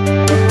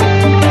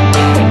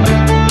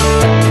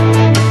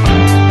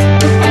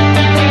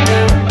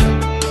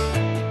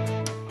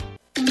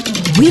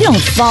 We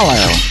don't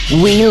follow,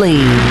 we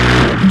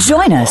lead.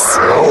 Join us,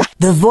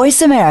 the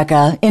Voice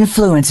America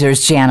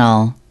Influencers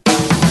Channel.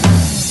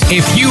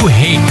 If you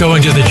hate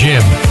going to the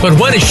gym, but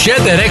want to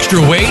shed that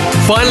extra weight,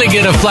 finally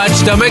get a flat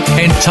stomach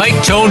and tight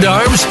toned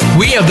arms,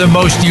 we have the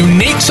most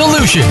unique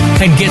solution.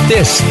 And get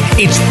this,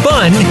 it's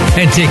fun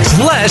and takes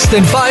less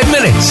than 5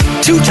 minutes,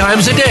 2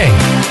 times a day.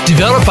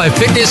 Developed by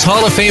Fitness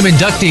Hall of Fame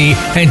inductee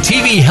and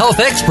TV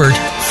health expert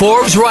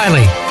Forbes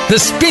Riley. The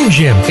Spin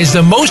Gym is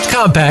the most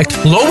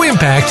compact,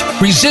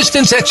 low-impact,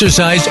 resistance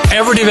exercise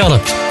ever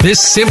developed.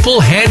 This simple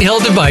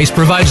handheld device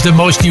provides the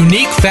most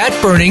unique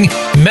fat-burning,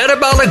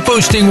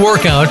 metabolic-boosting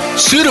workout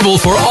suitable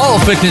for all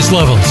fitness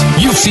levels.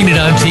 You've seen it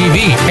on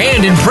TV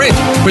and in print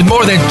with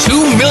more than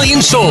 2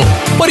 million sold.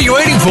 What are you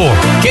waiting for?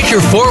 Get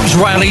your Forbes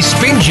Riley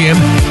Spin Gym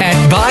at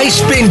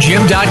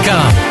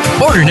buyspingym.com.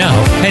 Order now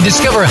and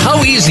discover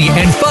how easy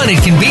and fun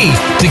it can be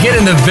to get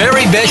in the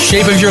very best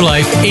shape of your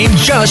life in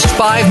just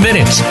 5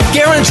 minutes.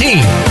 Guaranteed.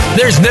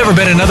 There's never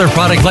been another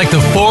product like the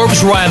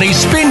Forbes Riley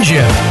Spin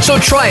Gym. So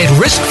try it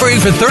risk-free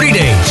for 30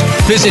 days.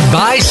 Visit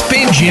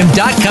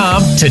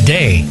buyspingym.com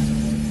today.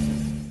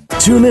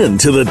 Tune in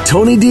to the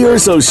Tony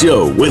D'Urso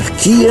Show with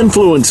key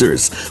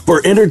influencers for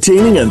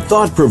entertaining and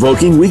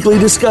thought-provoking weekly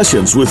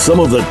discussions with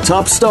some of the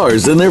top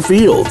stars in their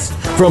fields.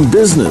 From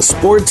business,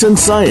 sports, and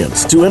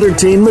science to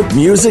entertainment,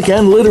 music,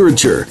 and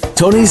literature,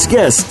 Tony's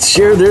guests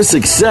share their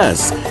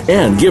success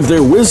and give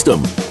their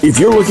wisdom. If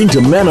you're looking to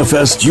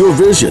manifest your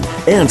vision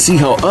and see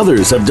how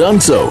others have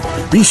done so,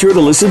 be sure to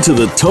listen to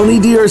the Tony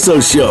D'Urso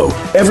Show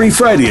every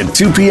Friday at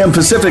 2 p.m.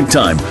 Pacific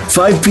Time,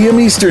 5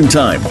 p.m. Eastern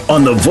Time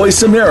on the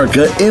Voice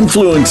America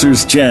Influencers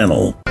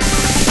channel.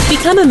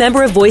 Become a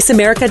member of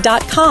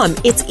VoiceAmerica.com.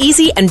 It's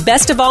easy and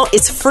best of all,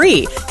 it's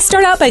free.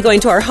 Start out by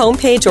going to our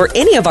homepage or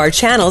any of our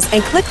channels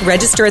and click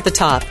register at the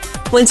top.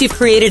 Once you've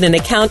created an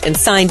account and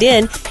signed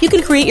in, you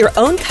can create your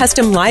own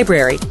custom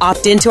library,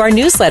 opt into our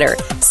newsletter,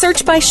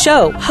 search by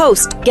show,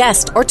 host,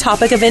 guest, or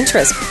topic of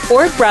interest,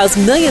 or browse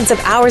millions of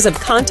hours of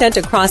content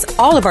across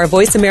all of our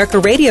Voice America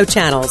radio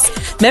channels.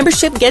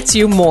 Membership gets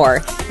you more.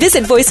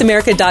 Visit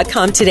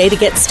VoiceAmerica.com today to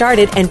get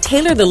started and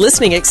tailor the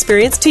listening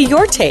experience to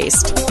your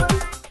taste.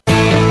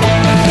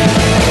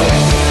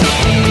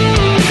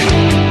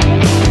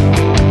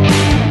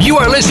 You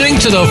are listening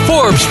to The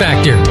Forbes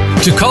Factor.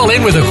 To call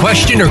in with a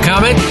question or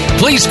comment,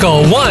 please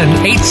call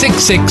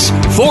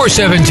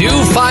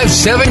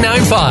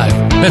 1-866-472-5795.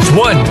 That's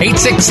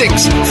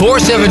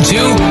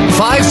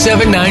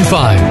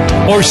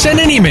 1-866-472-5795. Or send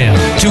an email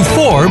to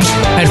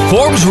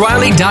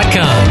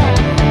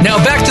Forbes@ForbesRiley.com.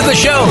 Now back to the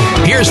show.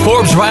 Here's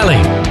Forbes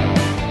Riley.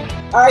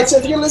 All right, so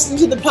if you're listening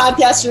to the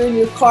podcast or in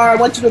your car, I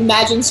want you to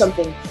imagine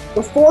something.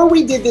 Before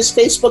we did this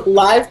Facebook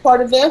Live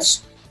part of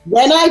this,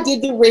 when I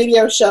did the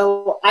radio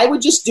show, I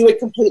would just do it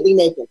completely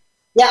naked.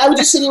 Yeah, I would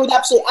just sit here with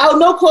absolutely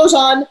no clothes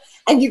on,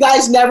 and you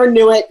guys never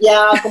knew it.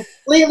 Yeah,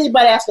 completely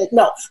butt-ass naked.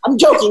 No, I'm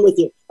joking with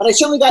you, but I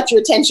certainly got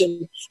your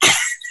attention.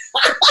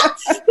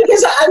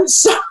 Because I'm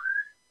so...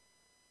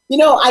 You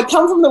know, I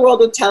come from the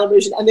world of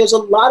television, and there's a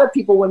lot of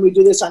people when we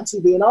do this on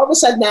TV, and all of a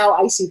sudden now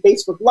I see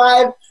Facebook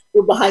Live,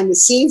 we're behind the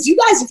scenes. You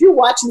guys, if you're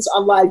watching this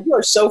on live, you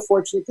are so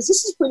fortunate, because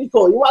this is pretty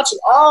cool. You're watching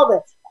all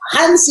the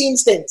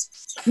behind-the-scenes things.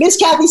 Miss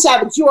Cathy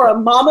Savage, you are a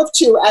mom of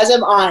 2, as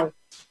am I.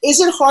 Is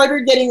it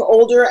harder getting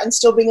older and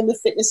still being in the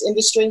fitness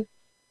industry?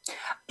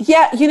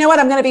 Yeah, you know what?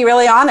 I'm going to be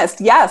really honest.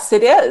 Yes,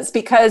 it is,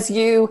 because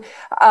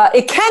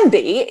it can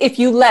be if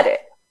you let it.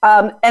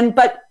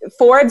 But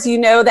Forbes, you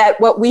know that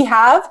what we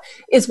have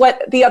is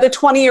what the other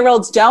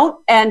 20-year-olds don't.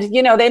 And,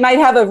 you know, they might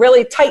have a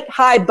really tight,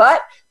 high butt,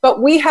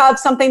 but we have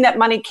something that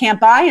money can't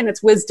buy, and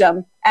it's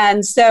wisdom.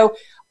 And so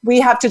we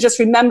have to just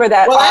remember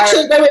that. Well,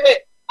 wait.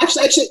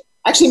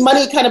 Actually,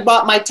 money kind of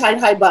bought my tight,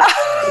 high butt.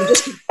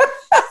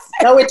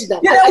 No, it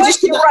didn't. You're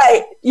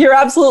right. You're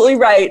absolutely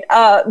right.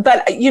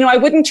 But, you know, I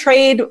wouldn't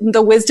trade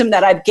the wisdom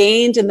that I've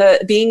gained in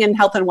the being in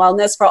health and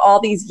wellness for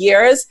all these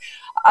years.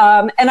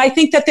 And I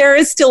think that there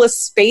is still a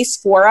space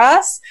for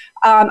us.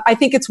 I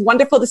think it's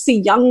wonderful to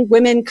see young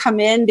women come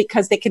in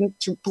because they can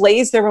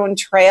blaze their own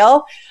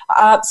trail.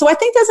 So I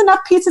think there's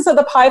enough pieces of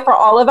the pie for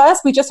all of us.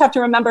 We just have to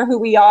remember who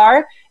we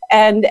are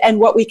and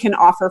what we can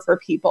offer for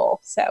people.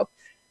 So,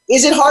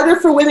 is it harder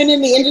for women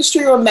in the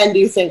industry or men, do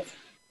you think?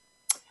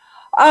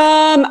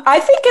 I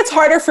think it's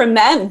harder for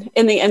men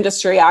in the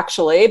industry,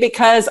 actually,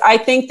 because I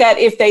think that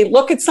if they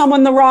look at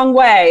someone the wrong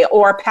way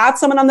or pat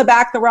someone on the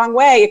back the wrong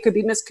way, it could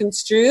be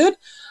misconstrued.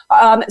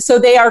 So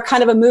they are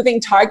kind of a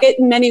moving target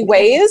in many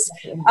ways.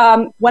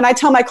 When I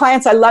tell my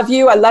clients, I love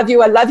you, I love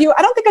you, I love you,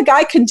 I don't think a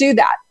guy can do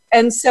that.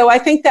 And so I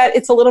think that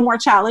it's a little more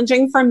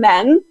challenging for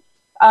men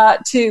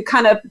to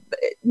kind of,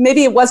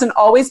 maybe it wasn't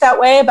always that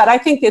way, but I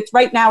think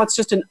right now it's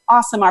just an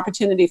awesome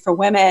opportunity for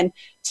women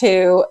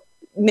to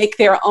make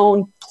their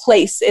own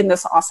place in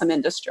this awesome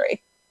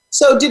industry.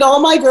 So did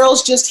all my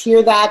girls just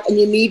hear that? And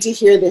you need to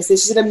hear this.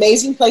 This is an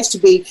amazing place to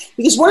be,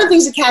 because one of the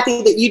things that,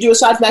 Cathy, that you do,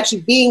 aside from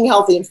actually being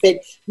healthy and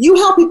fit, you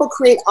help people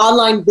create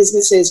online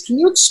businesses. Can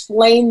you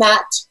explain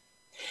that?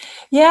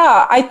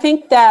 Yeah, I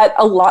think that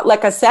a lot,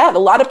 like I said, a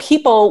lot of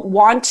people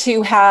want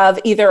to have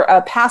either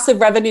a passive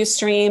revenue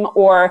stream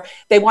or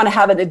they want to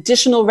have an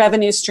additional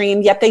revenue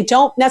stream, yet they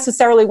don't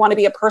necessarily want to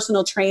be a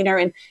personal trainer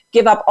and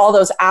give up all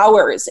those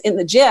hours in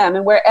the gym.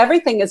 And where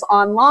everything is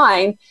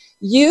online,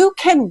 you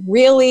can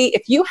really,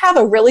 if you have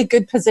a really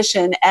good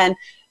position and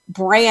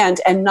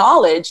brand and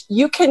knowledge,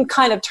 you can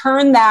kind of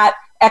turn that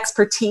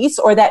expertise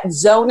or that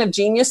zone of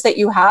genius that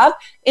you have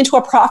into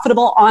a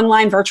profitable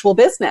online virtual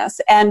business.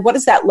 And what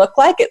does that look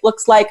like? It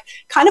looks like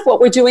kind of what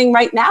we're doing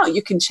right now.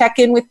 You can check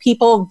in with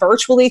people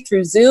virtually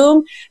through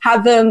Zoom,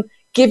 have them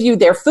give you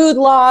their food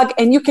log,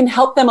 and you can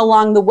help them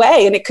along the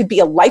way. And it could be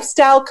a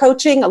lifestyle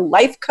coaching, a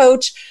life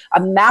coach,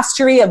 a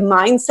mastery of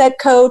mindset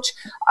coach.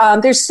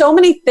 There's so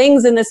many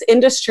things in this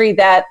industry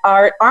that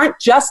aren't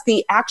just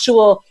the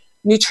actual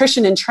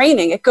nutrition and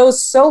training. It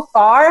goes so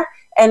far,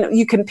 and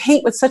you can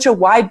paint with such a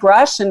wide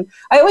brush. And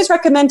I always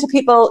recommend to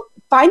people,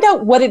 find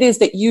out what it is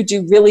that you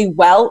do really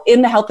well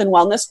in the health and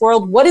wellness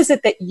world. What is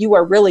it that you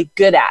are really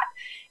good at?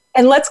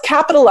 And let's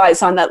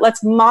capitalize on that.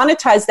 Let's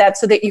monetize that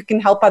so that you can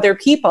help other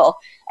people.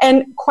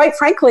 And quite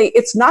frankly,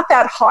 it's not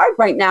that hard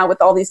right now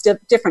with all these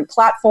different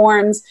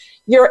platforms.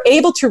 You're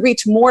able to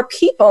reach more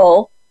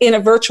people in a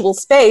virtual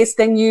space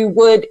than you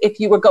would if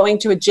you were going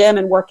to a gym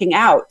and working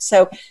out.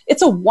 So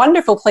it's a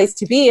wonderful place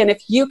to be. And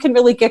if you can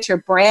really get your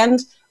brand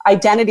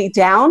identity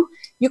down,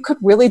 you could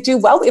really do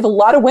well. We have a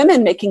lot of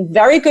women making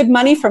very good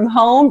money from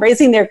home,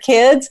 raising their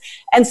kids,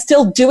 and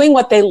still doing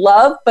what they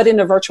love, but in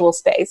a virtual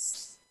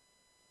space.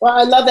 Well,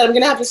 I love that. I'm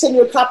going to have to send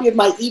you a copy of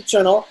my Eat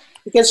Journal,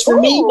 because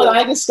for me, what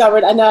I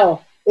discovered, I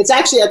know, it's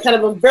actually a kind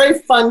of a very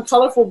fun,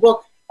 colorful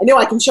book. I know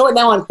I can show it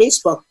now on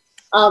Facebook.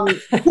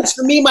 Because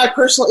for me, my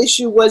personal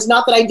issue was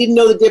not that I didn't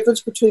know the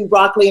difference between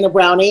broccoli and a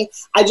brownie.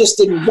 I just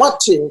didn't want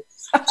to.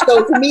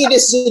 So for me,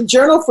 this is a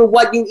journal for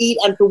what you eat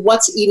and for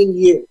what's eating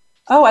you.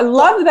 Oh, I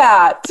love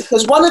that.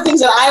 Because one of the things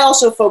that I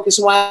also focus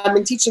on while I've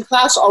been teaching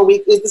class all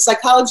week is the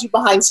psychology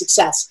behind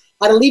success.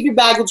 How to leave your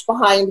baggage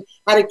behind,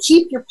 how to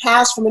keep your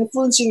past from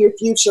influencing your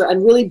future,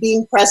 and really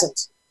being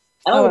present.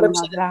 I love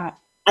that.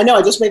 I know,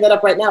 I just made that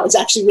up right now. It's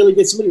actually really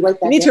good. Somebody write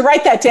that down. You need to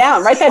write that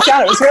down. Write that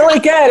down. It was really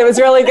good. It was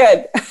really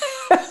good.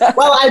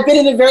 Well, I've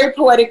been in a very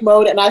poetic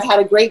mode, and I've had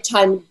a great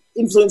time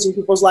influencing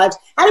people's lives.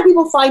 How do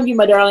people find you,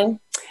 my darling?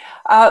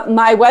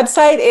 My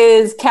website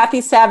is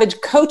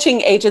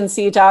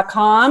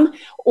CathySavageCoachingAgency.com,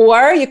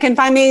 or you can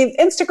find me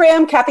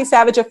Instagram, Cathy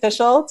Savage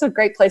Official. It's a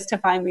great place to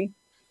find me.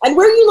 And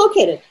where are you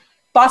located?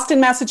 Boston,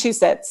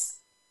 Massachusetts.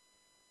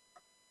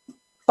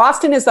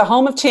 Boston is the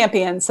home of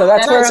champions, so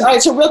that's where. All right,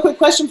 so real quick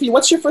question for you.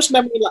 What's your first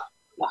memory?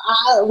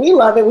 We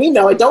love it. We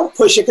know it. Don't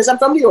push it because I'm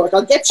from New York.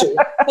 I'll get you.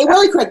 Hey,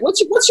 really quick,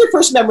 what's your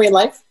first memory in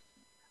life?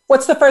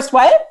 What's the first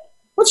what?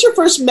 What's your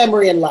first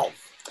memory in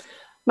life?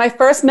 My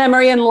first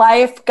memory in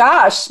life,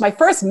 gosh, my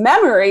first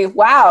memory,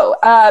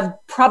 wow.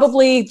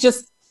 Probably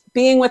just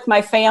being with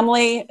my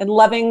family and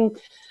loving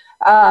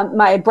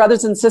my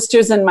brothers and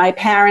sisters and my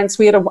parents.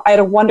 I had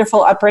a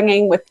wonderful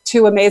upbringing with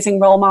two amazing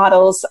role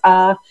models,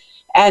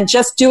 and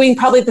just doing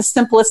probably the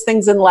simplest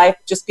things in life,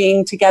 just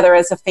being together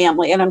as a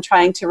family. And I'm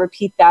trying to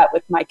repeat that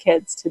with my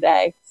kids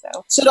today.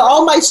 So to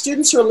all my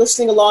students who are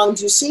listening along,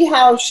 do you see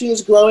how she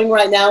is glowing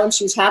right now and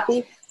she's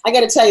happy? I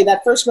got to tell you,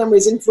 that first memory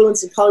is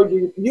influenced and colored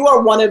you. You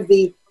are one of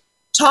the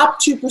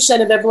top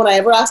 2% of everyone I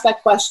ever asked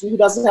that question who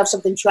doesn't have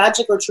something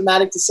tragic or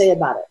traumatic to say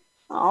about it.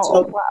 Oh,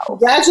 so, wow.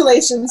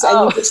 Congratulations.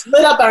 And you just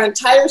lit up our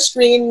entire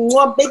screen.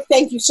 Well, big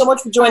thank you so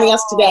much for joining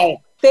us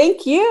today.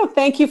 Thank you.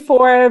 Thank you,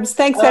 Forbes.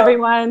 Thanks,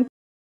 everyone.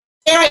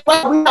 Aaron,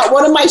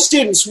 one of my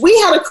students, we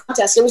had a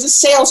contest. It was a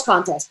sales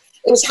contest.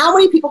 It was how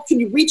many people can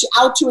you reach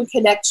out to and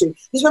connect to?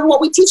 Because remember,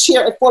 what we teach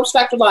here at Forbes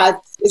Factor Live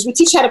is we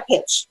teach how to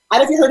pitch. I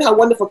don't know if you heard how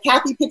wonderful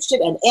Cathy pitched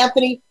it and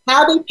Anthony,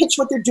 how they pitch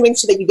what they're doing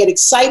so that you get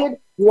excited,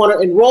 you want to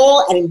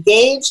enroll and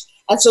engage.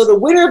 And so the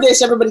winner of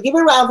this, everybody give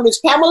it a round for Miss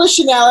Pamela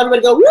Chanel.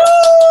 Everybody go,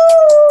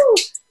 woo!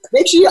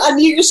 Make sure you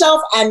unmute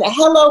yourself. And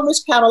hello,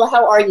 Miss Pamela,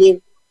 how are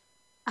you?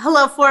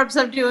 Hello, Forbes.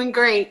 I'm doing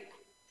great.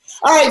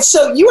 All right,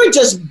 so you are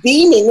just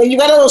beaming. You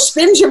got a little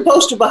Spin Gym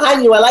poster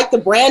behind you. I like the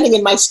branding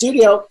in my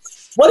studio.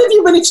 What have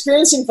you been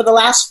experiencing for the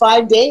last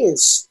 5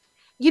 days?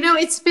 You know,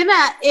 it's been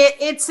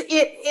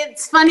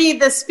it's funny.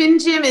 The Spin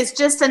Gym is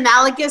just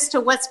analogous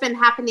to what's been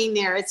happening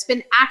there. It's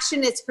been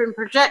action. It's been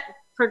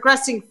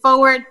progressing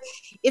forward.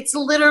 It's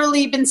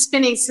literally been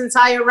spinning since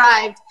I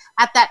arrived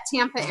at that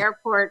Tampa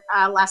airport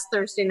last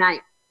Thursday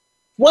night.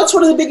 What's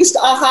one of the biggest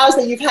ahas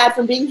that you've had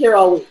from being here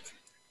all week?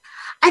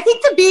 I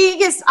think the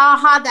biggest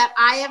aha that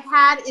I have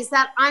had is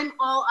that I'm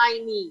all I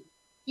need.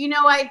 You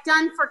know, I've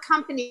done for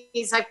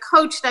companies, I've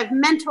coached, I've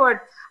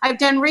mentored, I've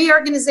done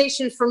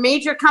reorganizations for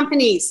major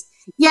companies.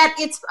 Yet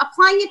it's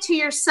applying it to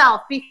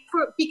yourself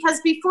because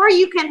before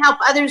you can help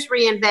others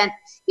reinvent,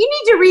 you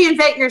need to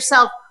reinvent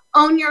yourself,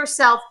 own your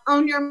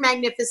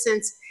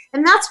magnificence.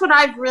 And that's what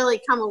I've really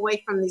come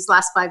away from these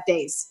last 5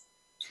 days.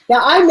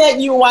 Now, I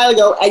met you a while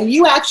ago, and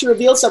you actually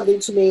revealed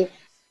something to me,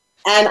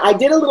 and I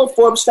did a little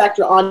Forbes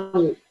factor on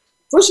you.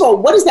 First of all,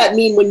 what does that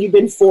mean when you've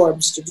been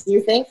Forbes, do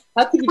you think?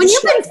 When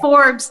you've been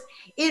Forbes,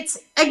 It's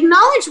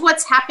acknowledge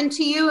what's happened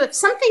to you. If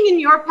something in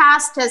your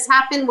past has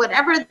happened,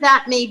 whatever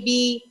that may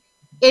be,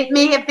 it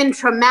may have been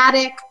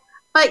traumatic,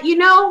 but get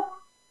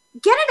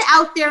it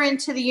out there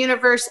into the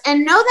universe,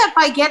 and know that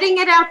by getting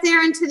it out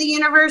there into the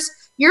universe,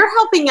 you're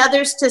helping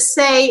others to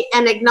say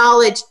and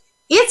acknowledge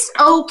it's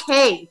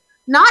okay.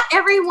 Not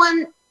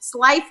everyone's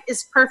life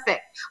is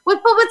perfect. But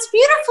what's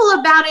beautiful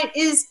about it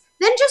is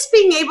then just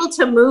being able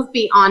to move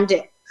beyond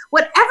it.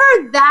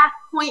 Whatever that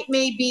point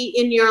may be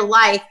in your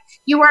life,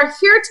 you are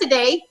here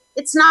today.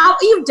 It's not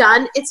what you've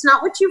done. It's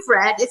not what you've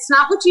read. It's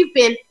not what you've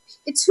been.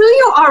 It's who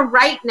you are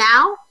right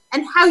now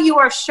and how you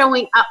are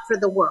showing up for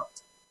the world.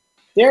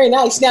 Very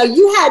nice. Now,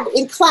 you had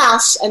in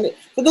class, and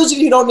for those of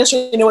you who don't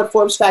necessarily know what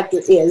Forbes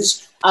Factor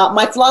is,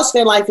 my philosophy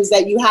in life is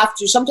that you have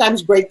to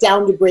sometimes break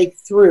down to break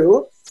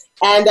through.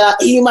 And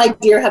you, my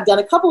dear, have done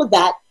a couple of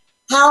that.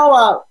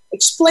 How,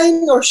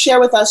 explain or share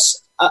with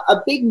us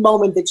a big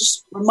moment that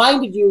just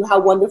reminded you how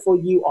wonderful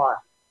you are.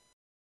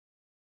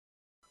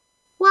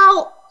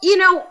 Well,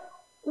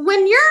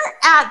 when you're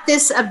at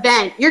this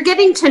event, you're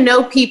getting to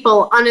know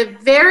people on a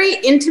very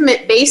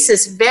intimate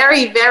basis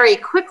very, very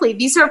quickly.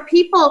 These are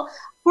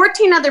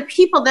 14 other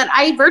people that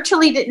I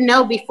virtually didn't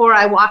know before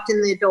I walked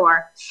in the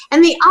door.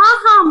 And the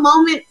aha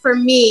moment for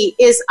me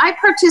is I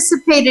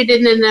participated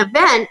in an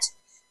event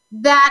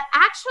that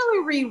actually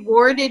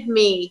rewarded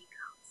me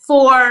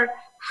for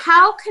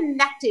how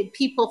connected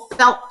people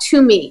felt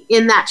to me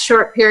in that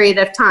short period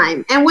of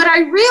time. And what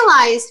I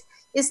realized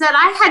is that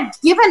I had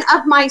given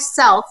of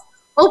myself,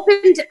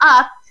 opened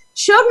up,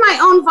 showed my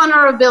own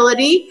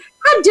vulnerability,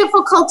 had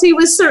difficulty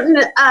with certain,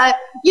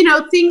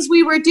 things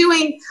we were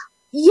doing,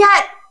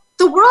 yet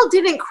the world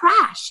didn't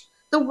crash.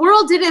 The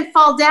world didn't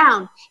fall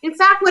down. In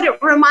fact, what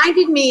it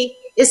reminded me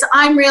is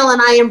I'm real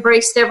and I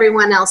embraced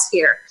everyone else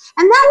here.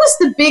 And that was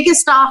the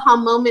biggest aha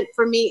moment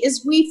for me,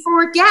 is we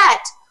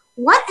forget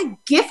what a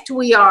gift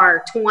we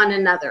are to one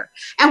another.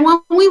 And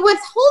when we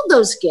withhold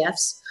those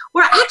gifts,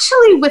 we're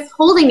actually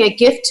withholding a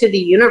gift to the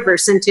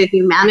universe and to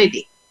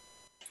humanity.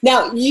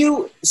 Now,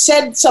 you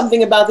said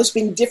something about this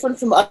being different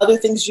from other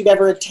things you've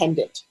ever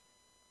attended.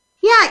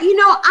 Yeah,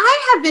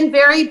 I have been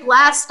very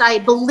blessed. I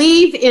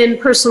believe in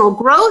personal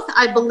growth.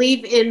 I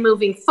believe in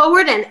moving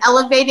forward and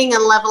elevating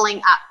and leveling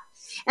up.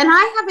 And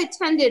I have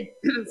attended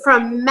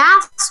from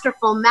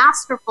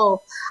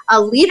masterful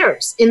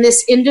leaders in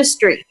this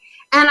industry.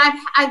 And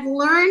I've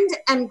learned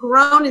and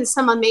grown in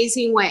some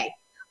amazing way.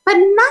 But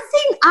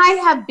nothing I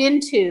have been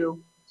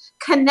to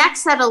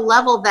connects at a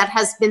level that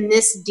has been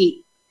this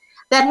deep,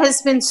 that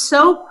has been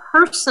so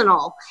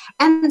personal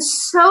and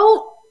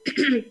so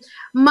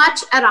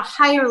much at a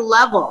higher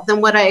level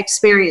than what I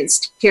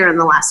experienced here in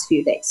the last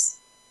few days.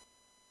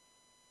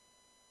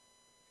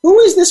 Who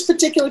is this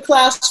particular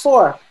class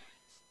for?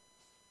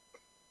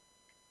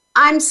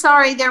 I'm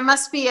sorry, there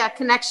must be a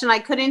connection. I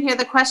couldn't hear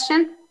the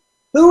question.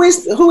 Who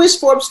is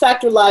Forbes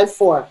Factor Live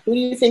for? Who do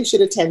you think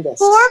should attend this?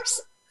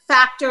 Forbes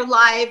Factor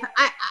Live,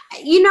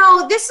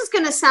 this is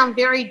going to sound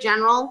very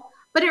general,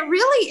 but it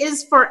really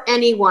is for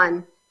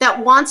anyone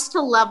that wants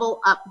to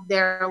level up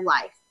their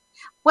life.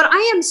 What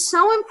I am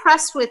so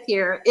impressed with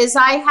here is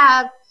I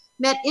have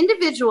met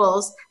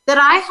individuals that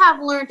I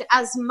have learned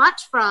as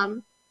much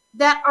from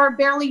that are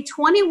barely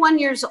 21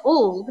 years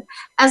old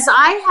as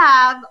I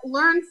have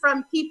learned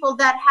from people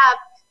that have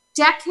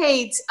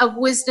decades of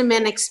wisdom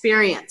and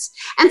experience.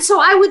 And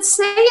so I would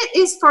say it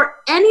is for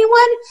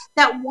anyone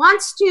that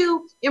wants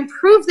to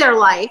improve their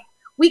life.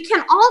 We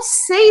can all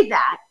say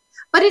that,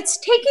 but it's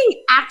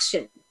taking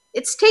action.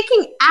 It's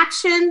taking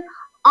action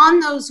on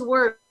those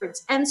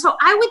words. And so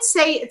I would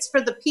say it's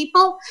for the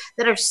people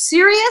that are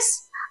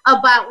serious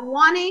about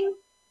wanting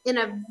in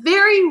a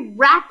very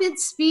rapid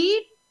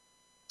speed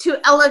to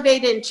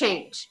elevate and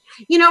change.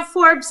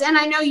 Forbes, and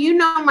I know you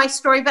know my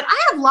story, but I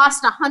have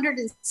lost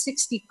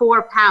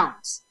 164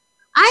 pounds.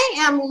 I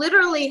am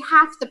literally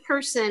half the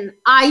person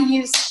I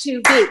used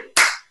to be.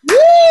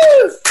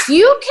 Woo!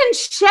 You can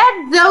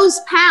shed those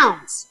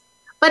pounds,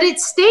 but it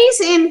stays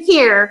in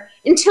here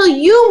until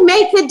you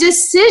make a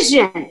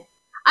decision.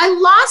 I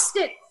lost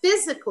it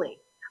physically,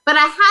 but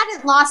I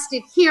hadn't lost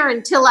it here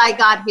until I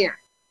got here.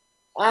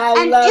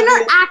 And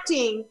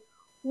interacting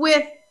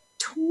with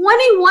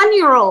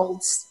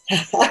 21-year-olds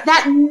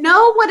that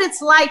know what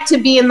it's like to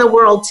be in the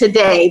world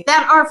today,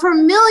 that are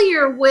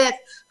familiar with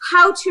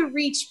how to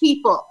reach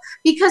people,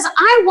 because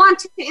I want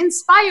to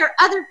inspire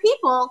other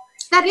people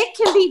that it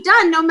can be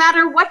done no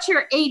matter what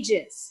your age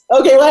is.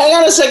 Okay, well, hang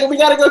on a second. We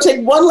got to go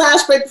take one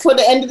last break before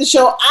the end of the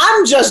show.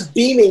 I'm just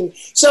beaming.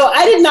 So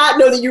I did not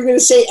know that you were going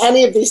to say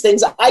any of these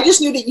things. I just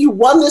knew that you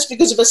won this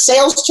because of a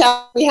sales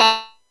challenge we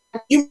had.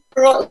 You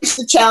released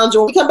the challenge.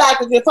 When we come back,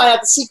 we're going to find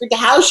out the secret to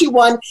how she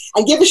won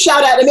and give a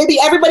shout out. And maybe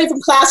everybody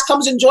from class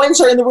comes and joins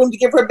her in the room to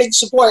give her a big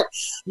support.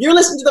 You're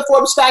listening to the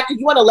Forbes Factor.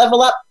 You want to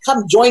level up?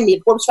 Come join me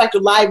at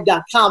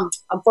ForbesFactorLive.com.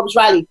 I'm Forbes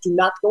Riley. Do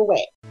not go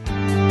away.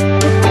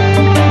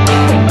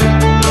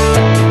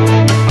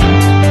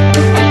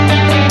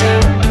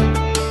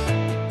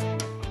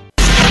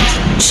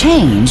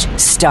 Change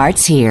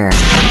starts here.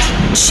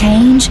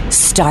 Change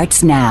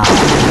starts now.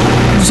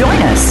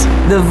 Join us,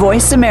 the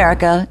Voice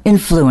America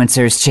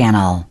Influencers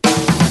Channel.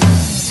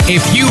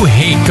 If you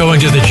hate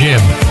going to the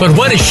gym, but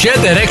want to shed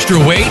that extra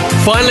weight,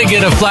 finally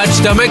get a flat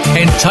stomach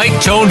and tight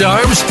toned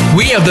arms,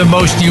 we have the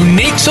most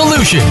unique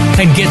solution.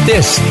 And get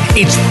this,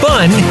 it's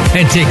fun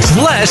and takes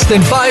less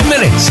than 5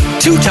 minutes,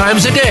 2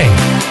 times a day.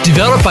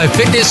 Developed by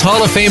Fitness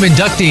Hall of Fame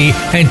inductee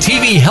and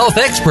TV health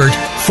expert,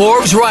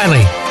 Forbes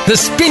Riley. The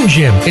Spin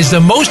Gym is the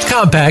most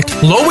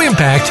compact,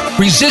 low-impact,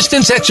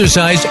 resistance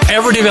exercise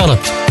ever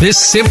developed. This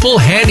simple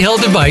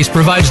handheld device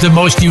provides the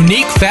most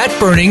unique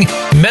fat-burning,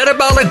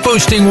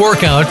 metabolic-boosting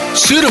workout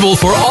suitable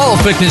for all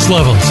fitness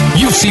levels.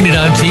 You've seen it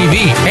on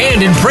TV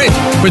and in print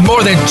with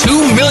more than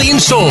 2 million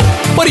sold.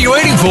 What are you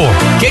waiting for?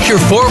 Get your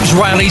Forbes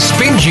Riley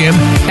Spin Gym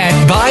at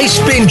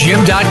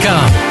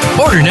buyspingym.com.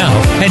 Order now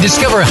and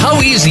discover how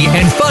easy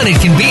and fun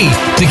it can be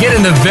to get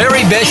in the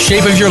very best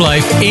shape of your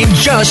life in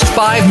just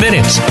 5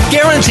 minutes.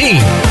 Guaranteed.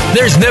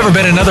 There's never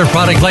been another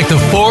product like the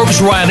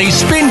Forbes Riley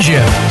Spin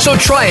Gym. So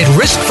try it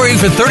risk-free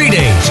for 30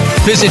 days.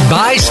 Visit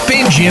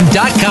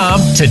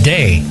buyspingym.com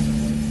today.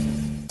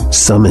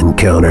 Some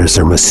encounters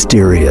are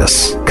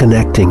mysterious,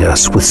 connecting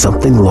us with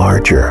something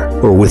larger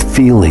or with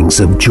feelings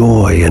of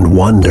joy and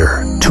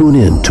wonder. Tune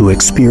in to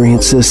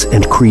experiences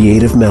and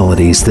creative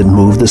melodies that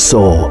move the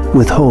soul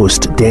with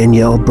host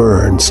Danielle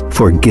Burns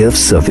for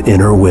Gifts of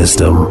Inner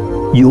Wisdom.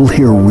 You'll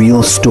hear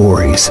real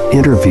stories,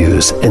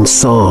 interviews, and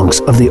songs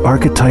of the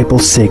archetypal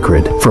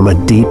sacred from a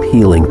deep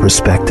healing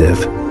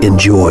perspective.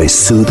 Enjoy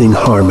soothing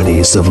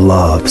harmonies of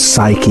love,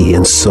 psyche,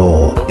 and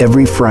soul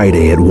every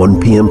Friday at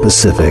 1 p.m.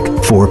 Pacific,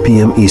 4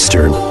 p.m.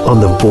 Eastern on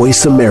the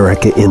Voice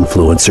America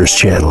Influencers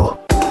Channel.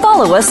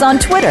 Follow us on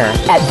Twitter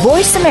at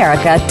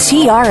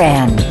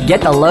VoiceAmericaTRN.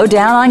 Get the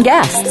lowdown on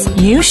guests,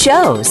 new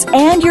shows,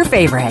 and your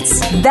favorites.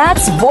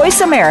 That's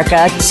Voice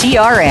America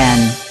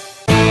TRN.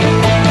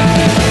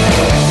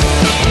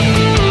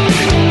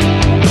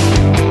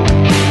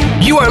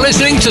 You are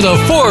listening to The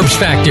Forbes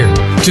Factor.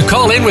 To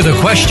call in with a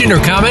question or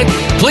comment,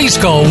 please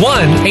call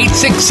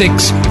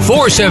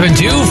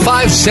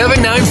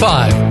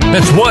 1-866-472-5795.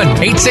 That's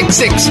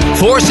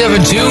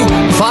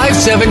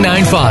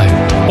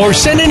 1-866-472-5795. Or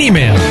send an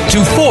email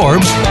to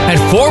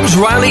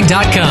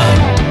Forbes@ForbesRiley.com.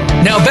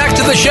 Now back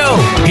to the show.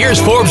 Here's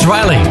Forbes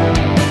Riley.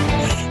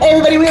 Hey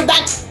everybody, we're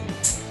back.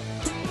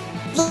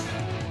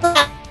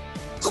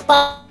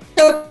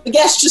 The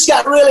guests just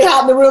got really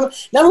hot in the room.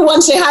 Number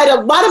one, say hi to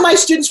a lot of my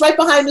students right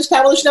behind Miss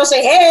Pamela Chanel.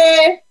 Say,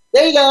 hey,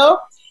 there you go.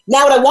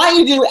 Now what I want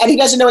you to do, and he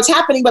doesn't know what's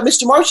happening, but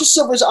Mr. Marshall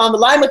Silver's on the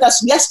line with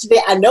us yesterday.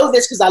 I know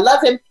this because I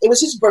love him. It was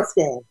his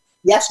birthday.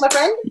 Yes, my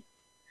friend?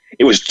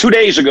 It was 2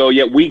 days ago,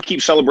 yet we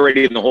keep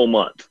celebrating the whole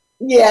month.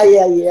 Yeah.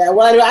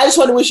 Well, anyway, I just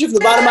want to wish you from the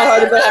bottom of my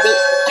heart a very happy.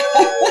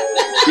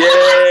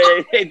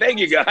 Yay. Hey, thank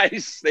you,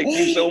 guys. Thank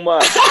you so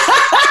much.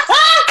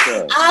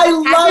 I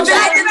love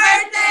that.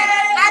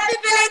 Happy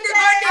belated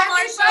birthday,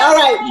 Marshall. All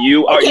right.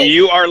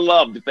 You are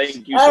loved.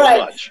 Thank you so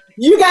much.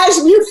 You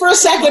guys mute for a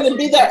second and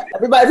be there.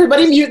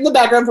 Everybody mute in the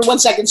background for 1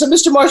 second. So,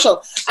 Mr.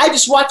 Marshall, I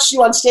just watched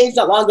you on stage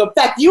not long ago. In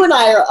fact, you and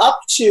I are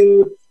up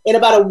to, in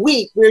about a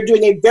week, we're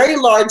doing a very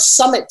large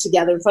summit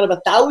together in front of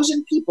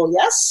 1,000 people,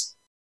 yes?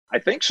 I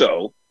think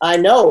so. I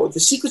know. The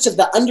secrets of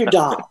the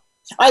underdog. All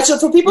right, so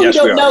for people who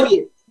don't know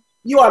you,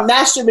 you are a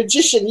master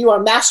magician. You are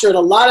a master at a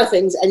lot of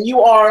things, and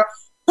you are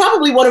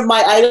probably one of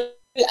my idols.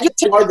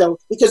 Though,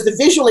 because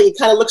visually it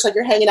kind of looks like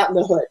you're hanging out in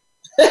the hood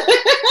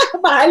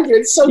behind you.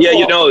 It's so cool.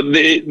 You know,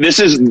 this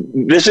is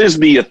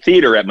the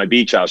theater at my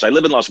beach house. I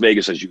live in Las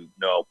Vegas, as you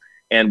know,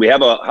 and we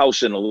have a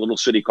house in a little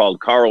city called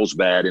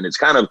Carlsbad, and it's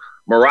kind of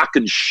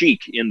Moroccan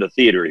chic in the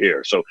theater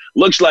here. So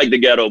looks like the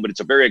ghetto, but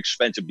it's a very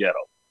expensive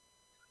ghetto.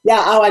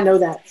 Yeah, I know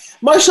that.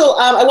 Marshall,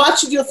 I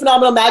watched you do a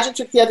phenomenal magic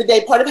trick the other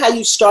day. Part of how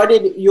you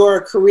started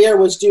your career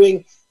was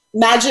doing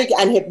magic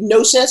and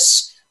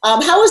hypnosis.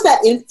 How has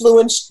that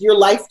influenced your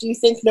life, do you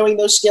think, knowing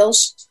those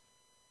skills?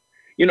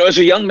 You know, as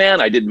a young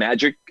man, I did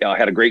magic. I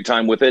had a great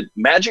time with it.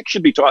 Magic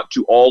should be taught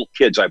to all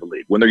kids, I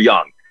believe, when they're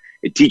young.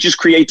 It teaches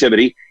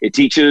creativity. It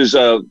teaches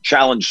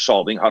challenge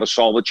solving, how to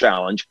solve a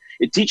challenge.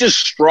 It teaches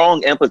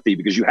strong empathy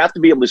because you have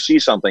to be able to see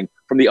something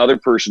from the other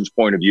person's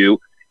point of view.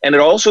 And it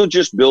also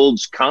just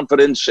builds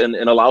confidence and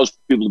allows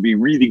people to be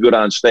really good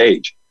on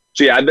stage.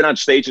 So yeah, I've been on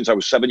stage since I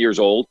was 7 years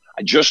old.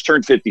 I just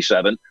turned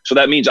 57. So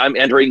that means I'm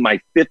entering my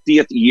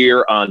 50th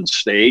year on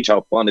stage.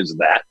 How fun is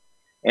that?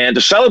 And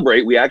to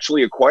celebrate, we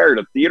actually acquired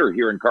a theater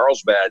here in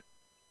Carlsbad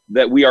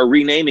that we are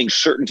renaming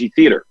Certainty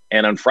Theater.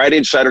 And on Friday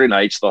and Saturday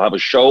nights, they'll have a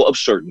show of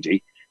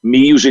certainty,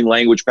 me using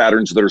language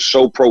patterns that are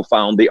so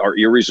profound, they are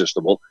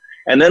irresistible.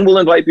 And then we'll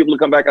invite people to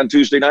come back on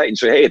Tuesday night and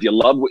say, hey, if you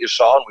loved what you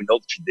saw and we know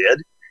that you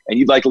did, and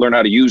you'd like to learn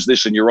how to use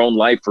this in your own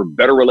life for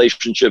better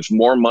relationships,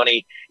 more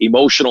money,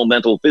 emotional,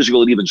 mental,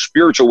 physical, and even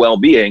spiritual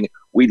well-being,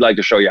 we'd like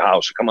to show you how.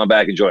 So come on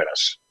back and join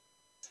us.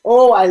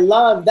 Oh, I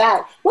love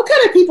that. What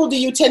kind of people do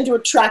you tend to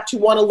attract who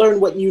want to learn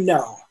what you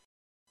know?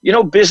 You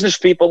know, business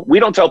people, we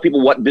don't tell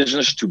people what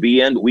business to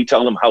be in. We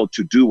tell them how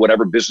to do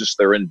whatever business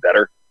they're in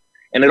better.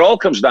 And it all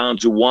comes down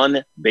to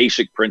one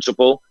basic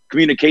principle: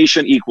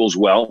 communication equals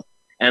wealth.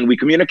 And we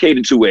communicate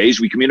in two ways.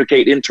 We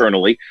communicate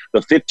internally, the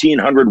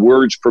 1,500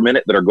 words per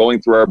minute that are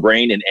going through our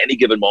brain in any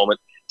given moment,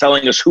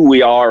 telling us who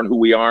we are and who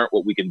we aren't,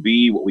 what we can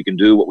be, what we can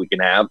do, what we can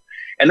have.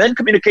 And then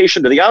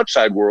communication to the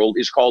outside world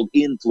is called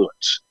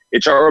influence.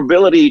 It's our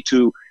ability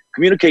to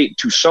communicate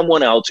to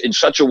someone else in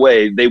such a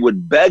way they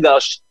would beg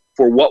us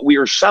for what we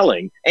are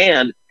selling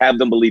and have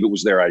them believe it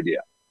was their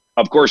idea.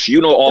 Of course,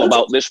 you know all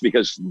about this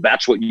because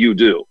that's what you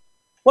do.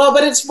 Well,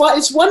 but it's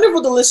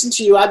wonderful to listen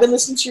to you. I've been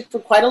listening to you for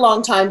quite a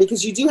long time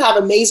because you do have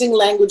amazing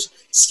language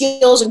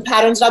skills and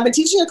patterns. And I've been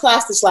teaching a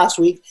class this last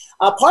week.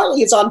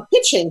 Partly it's on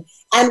pitching.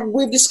 And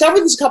we've discovered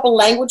there's a couple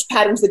language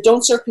patterns that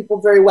don't serve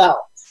people very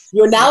well.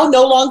 You're now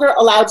no longer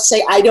allowed to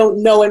say, I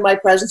don't know in my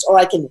presence, or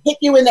I can hit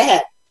you in the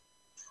head.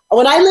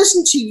 When I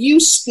listen to you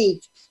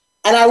speak,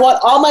 and I want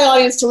all my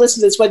audience to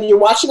listen to this, whether you're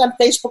watching on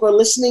Facebook or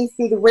listening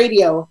through the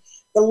radio,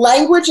 the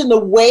language and the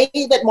way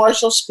that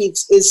Marshall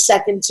speaks is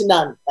second to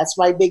none. That's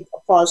my big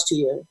applause to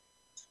you.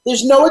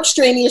 There's no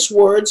extraneous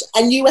words,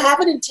 and you have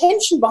an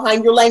intention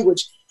behind your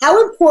language.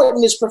 How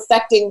important is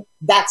perfecting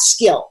that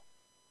skill?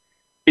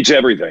 It's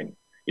everything.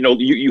 You know,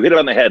 you hit it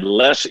on the head.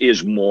 Less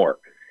is more.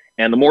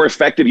 And the more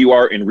effective you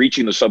are in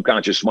reaching the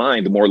subconscious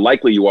mind, the more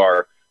likely you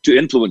are to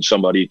influence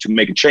somebody, to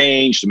make a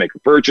change, to make a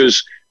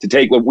purchase, to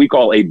take what we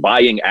call a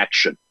buying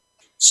action.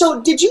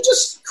 So did you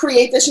just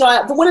create this? You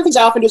know, one of the things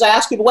I often do is I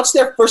ask people, what's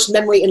their first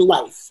memory in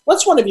life?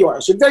 What's one of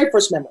yours, your very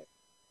first memory?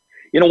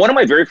 You know, one of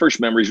my very first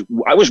memories,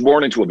 I was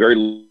born into a very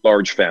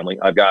large family.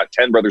 I've got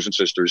 10 brothers and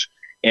sisters,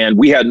 and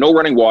we had no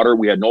running water.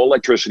 We had no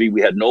electricity.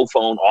 We had no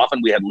phone.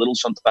 Often we had little,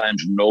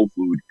 sometimes no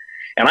food.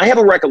 And I have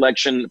a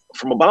recollection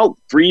from about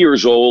 3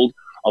 years old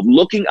of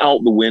looking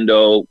out the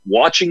window,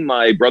 watching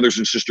my brothers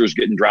and sisters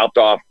getting dropped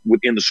off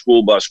in the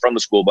school bus, from the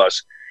school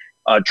bus,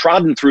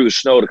 trodden through the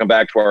snow to come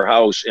back to our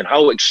house, and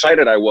how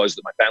excited I was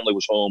that my family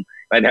was home.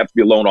 I didn't have to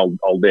be alone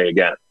all day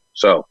again.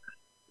 So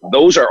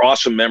those are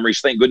awesome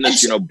memories. Thank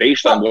goodness, you know,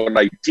 based on what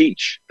I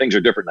teach, things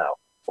are different now.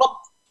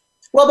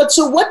 Well, but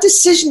so what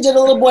decision did a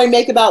little boy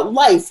make about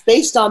life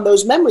based on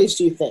those memories,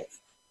 do you think?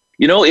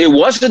 You know, it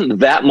wasn't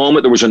that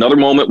moment. There was another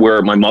moment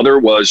where my mother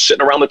was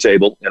sitting around the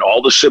table and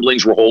all the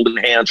siblings were holding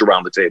hands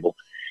around the table.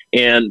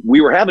 And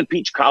we were having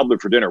peach cobbler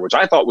for dinner, which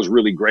I thought was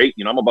really great.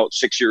 You know, I'm about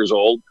 6 years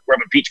old. We're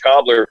having peach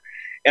cobbler.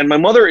 And my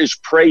mother is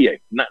praying.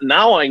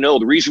 Now I know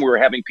the reason we were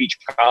having peach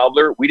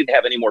cobbler, we didn't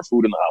have any more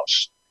food in the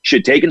house. She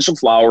had taken some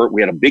flour.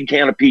 We had a big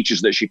can of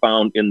peaches that she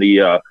found in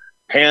the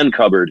pan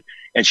cupboard.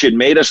 And she had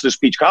made us this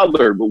peach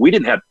cobbler, but we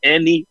didn't have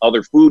any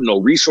other food, no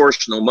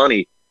resource, no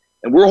money.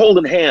 And we're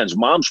holding hands.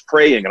 Mom's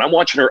praying, and I'm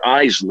watching her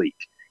eyes leak.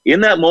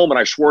 In that moment,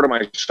 I swore to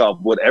myself,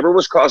 whatever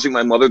was causing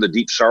my mother the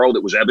deep sorrow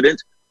that was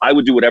evident, I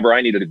would do whatever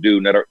I needed to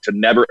do to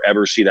never,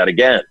 ever see that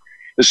again.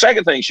 The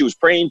second thing, she was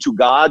praying to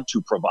God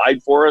to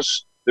provide for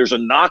us. There's a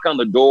knock on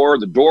the door.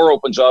 The door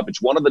opens up.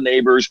 It's one of the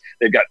neighbors.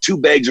 They've got 2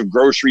 bags of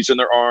groceries in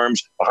their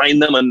arms.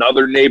 Behind them,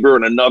 another neighbor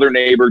and another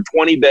neighbor,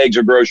 20 bags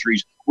of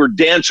groceries. We're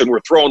dancing.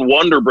 We're throwing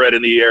Wonder Bread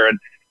in the air and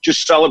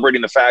just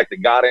celebrating the fact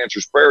that God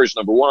answers prayers,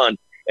 number one.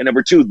 And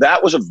number two,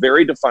 that was a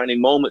very defining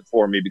moment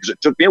for me because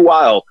it took me a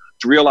while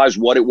to realize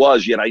what it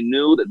was. Yet I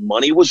knew that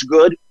money was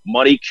good.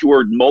 Money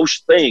cured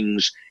most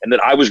things, and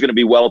that I was going to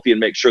be wealthy and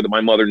make sure that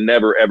my mother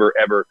never, ever,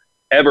 ever,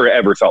 ever,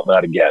 ever felt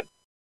that again.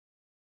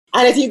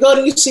 And if you go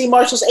to see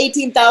Marshall's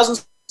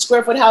 18,000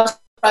 square foot house,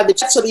 private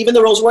jet, so even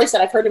the Rolls Royce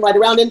that I've heard him ride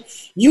around in,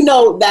 you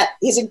know that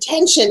his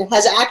intention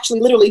has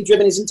actually literally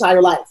driven his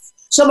entire life.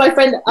 So my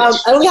friend, I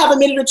only have a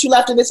minute or two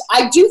left in this.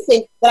 I do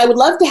think that I would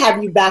love to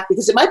have you back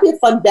because it might be a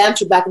fun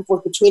banter back and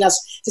forth between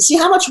us to see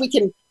how much we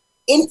can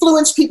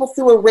influence people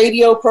through a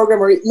radio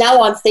program or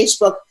now on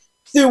Facebook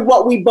through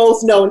what we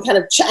both know and kind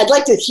of I'd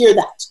like to hear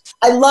that.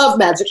 I love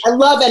magic. I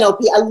love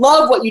NLP. I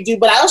love what you do,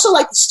 but I also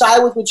like the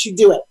style with which you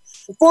do it.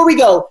 Before we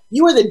go,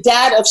 you are the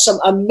dad of some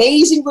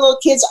amazing little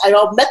kids. I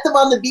met them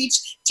on the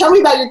beach. Tell me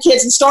about your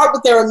kids and start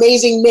with their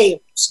amazing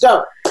names.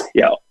 Go.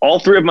 Yeah, all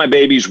 3 of my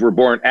babies were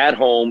born at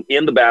home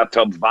in the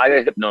bathtub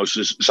via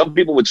hypnosis. Some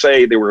people would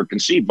say they were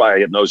conceived via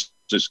hypnosis,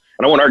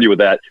 and I won't argue with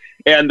that.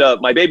 And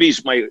my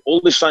babies, my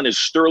oldest son is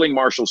Sterling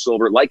Marshall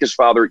Silver, like his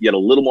father, yet a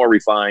little more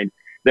refined.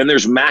 Then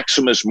there's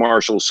Maximus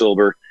Marshall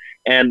Silver.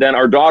 And then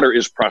our daughter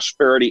is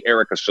Prosperity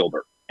Erica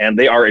Silver. And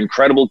they are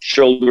incredible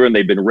children.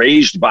 They've been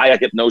raised via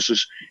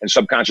hypnosis and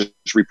subconscious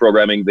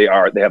reprogramming.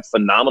 They have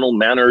phenomenal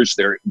manners.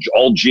 They're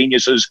all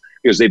geniuses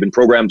because they've been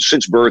programmed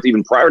since birth,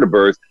 even prior to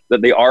birth,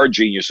 that they are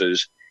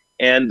geniuses.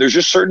 And there's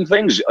just certain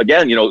things,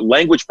 again, you know,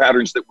 language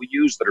patterns that we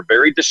use that are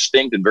very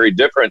distinct and very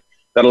different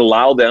that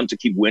allow them to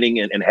keep winning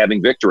and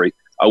having victory.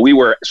 We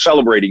were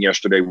celebrating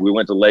yesterday. We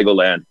went to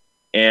Legoland.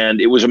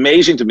 And it was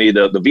amazing to me,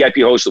 the VIP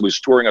host that was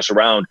touring us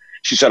around,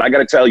 she said, I got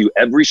to tell you,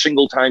 every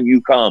single time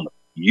you come,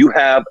 you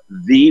have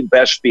the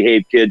best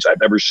behaved kids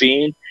I've ever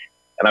seen.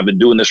 And I've been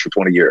doing this for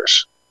 20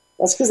 years.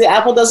 That's because the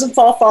apple doesn't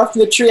fall far from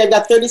the tree. I've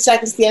got 30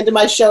 seconds at the end of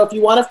my show. If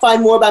you want to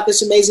find more about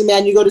this amazing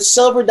man, you go to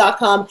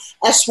silver.com,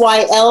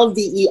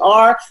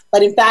 SYLVER.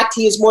 But in fact,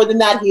 he is more than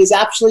that. He is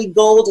absolutely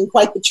gold and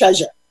quite the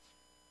treasure.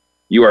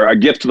 You are a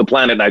gift to the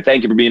planet. And I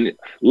thank you for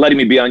letting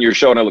me be on your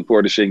show. And I look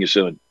forward to seeing you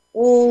soon.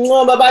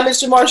 Bye-bye,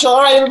 Mr. Marshall.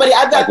 All right, everybody,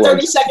 I've got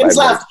 30 seconds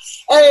left.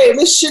 Hey,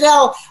 Miss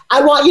Chanel,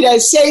 I want you to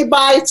say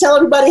bye. Tell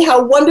everybody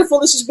how wonderful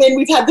this has been.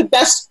 We've had the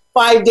best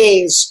 5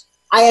 days.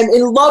 I am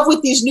in love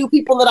with these new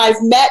people that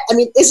I've met. I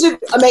mean, isn't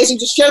it amazing?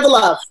 Just share the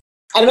love.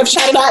 I don't know if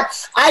shouted out.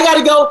 I got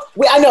to go.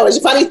 I know. Is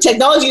it funny?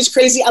 Technology is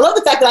crazy. I love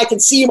the fact that I can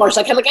see you,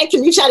 Marshall. I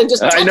can reach out and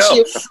just touch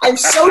you. I'm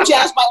so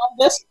jazzed by all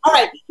this. All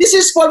right. This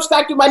is Forbes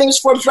Factor. My name is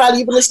Forbes Riley.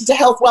 You've been listening to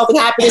Health, Wealth, and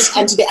Happiness.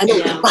 And today,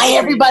 bye,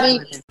 everybody.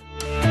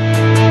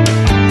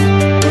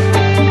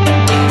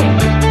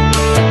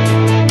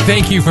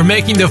 Thank you for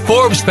making the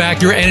Forbes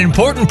Factor an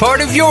important part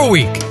of your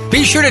week.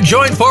 Be sure to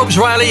join Forbes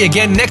Riley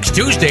again next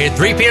Tuesday at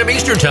 3 p.m.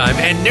 Eastern Time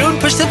and noon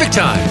Pacific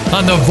Time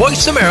on the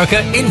Voice America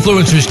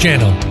Influencers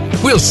Channel.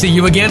 We'll see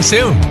you again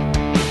soon.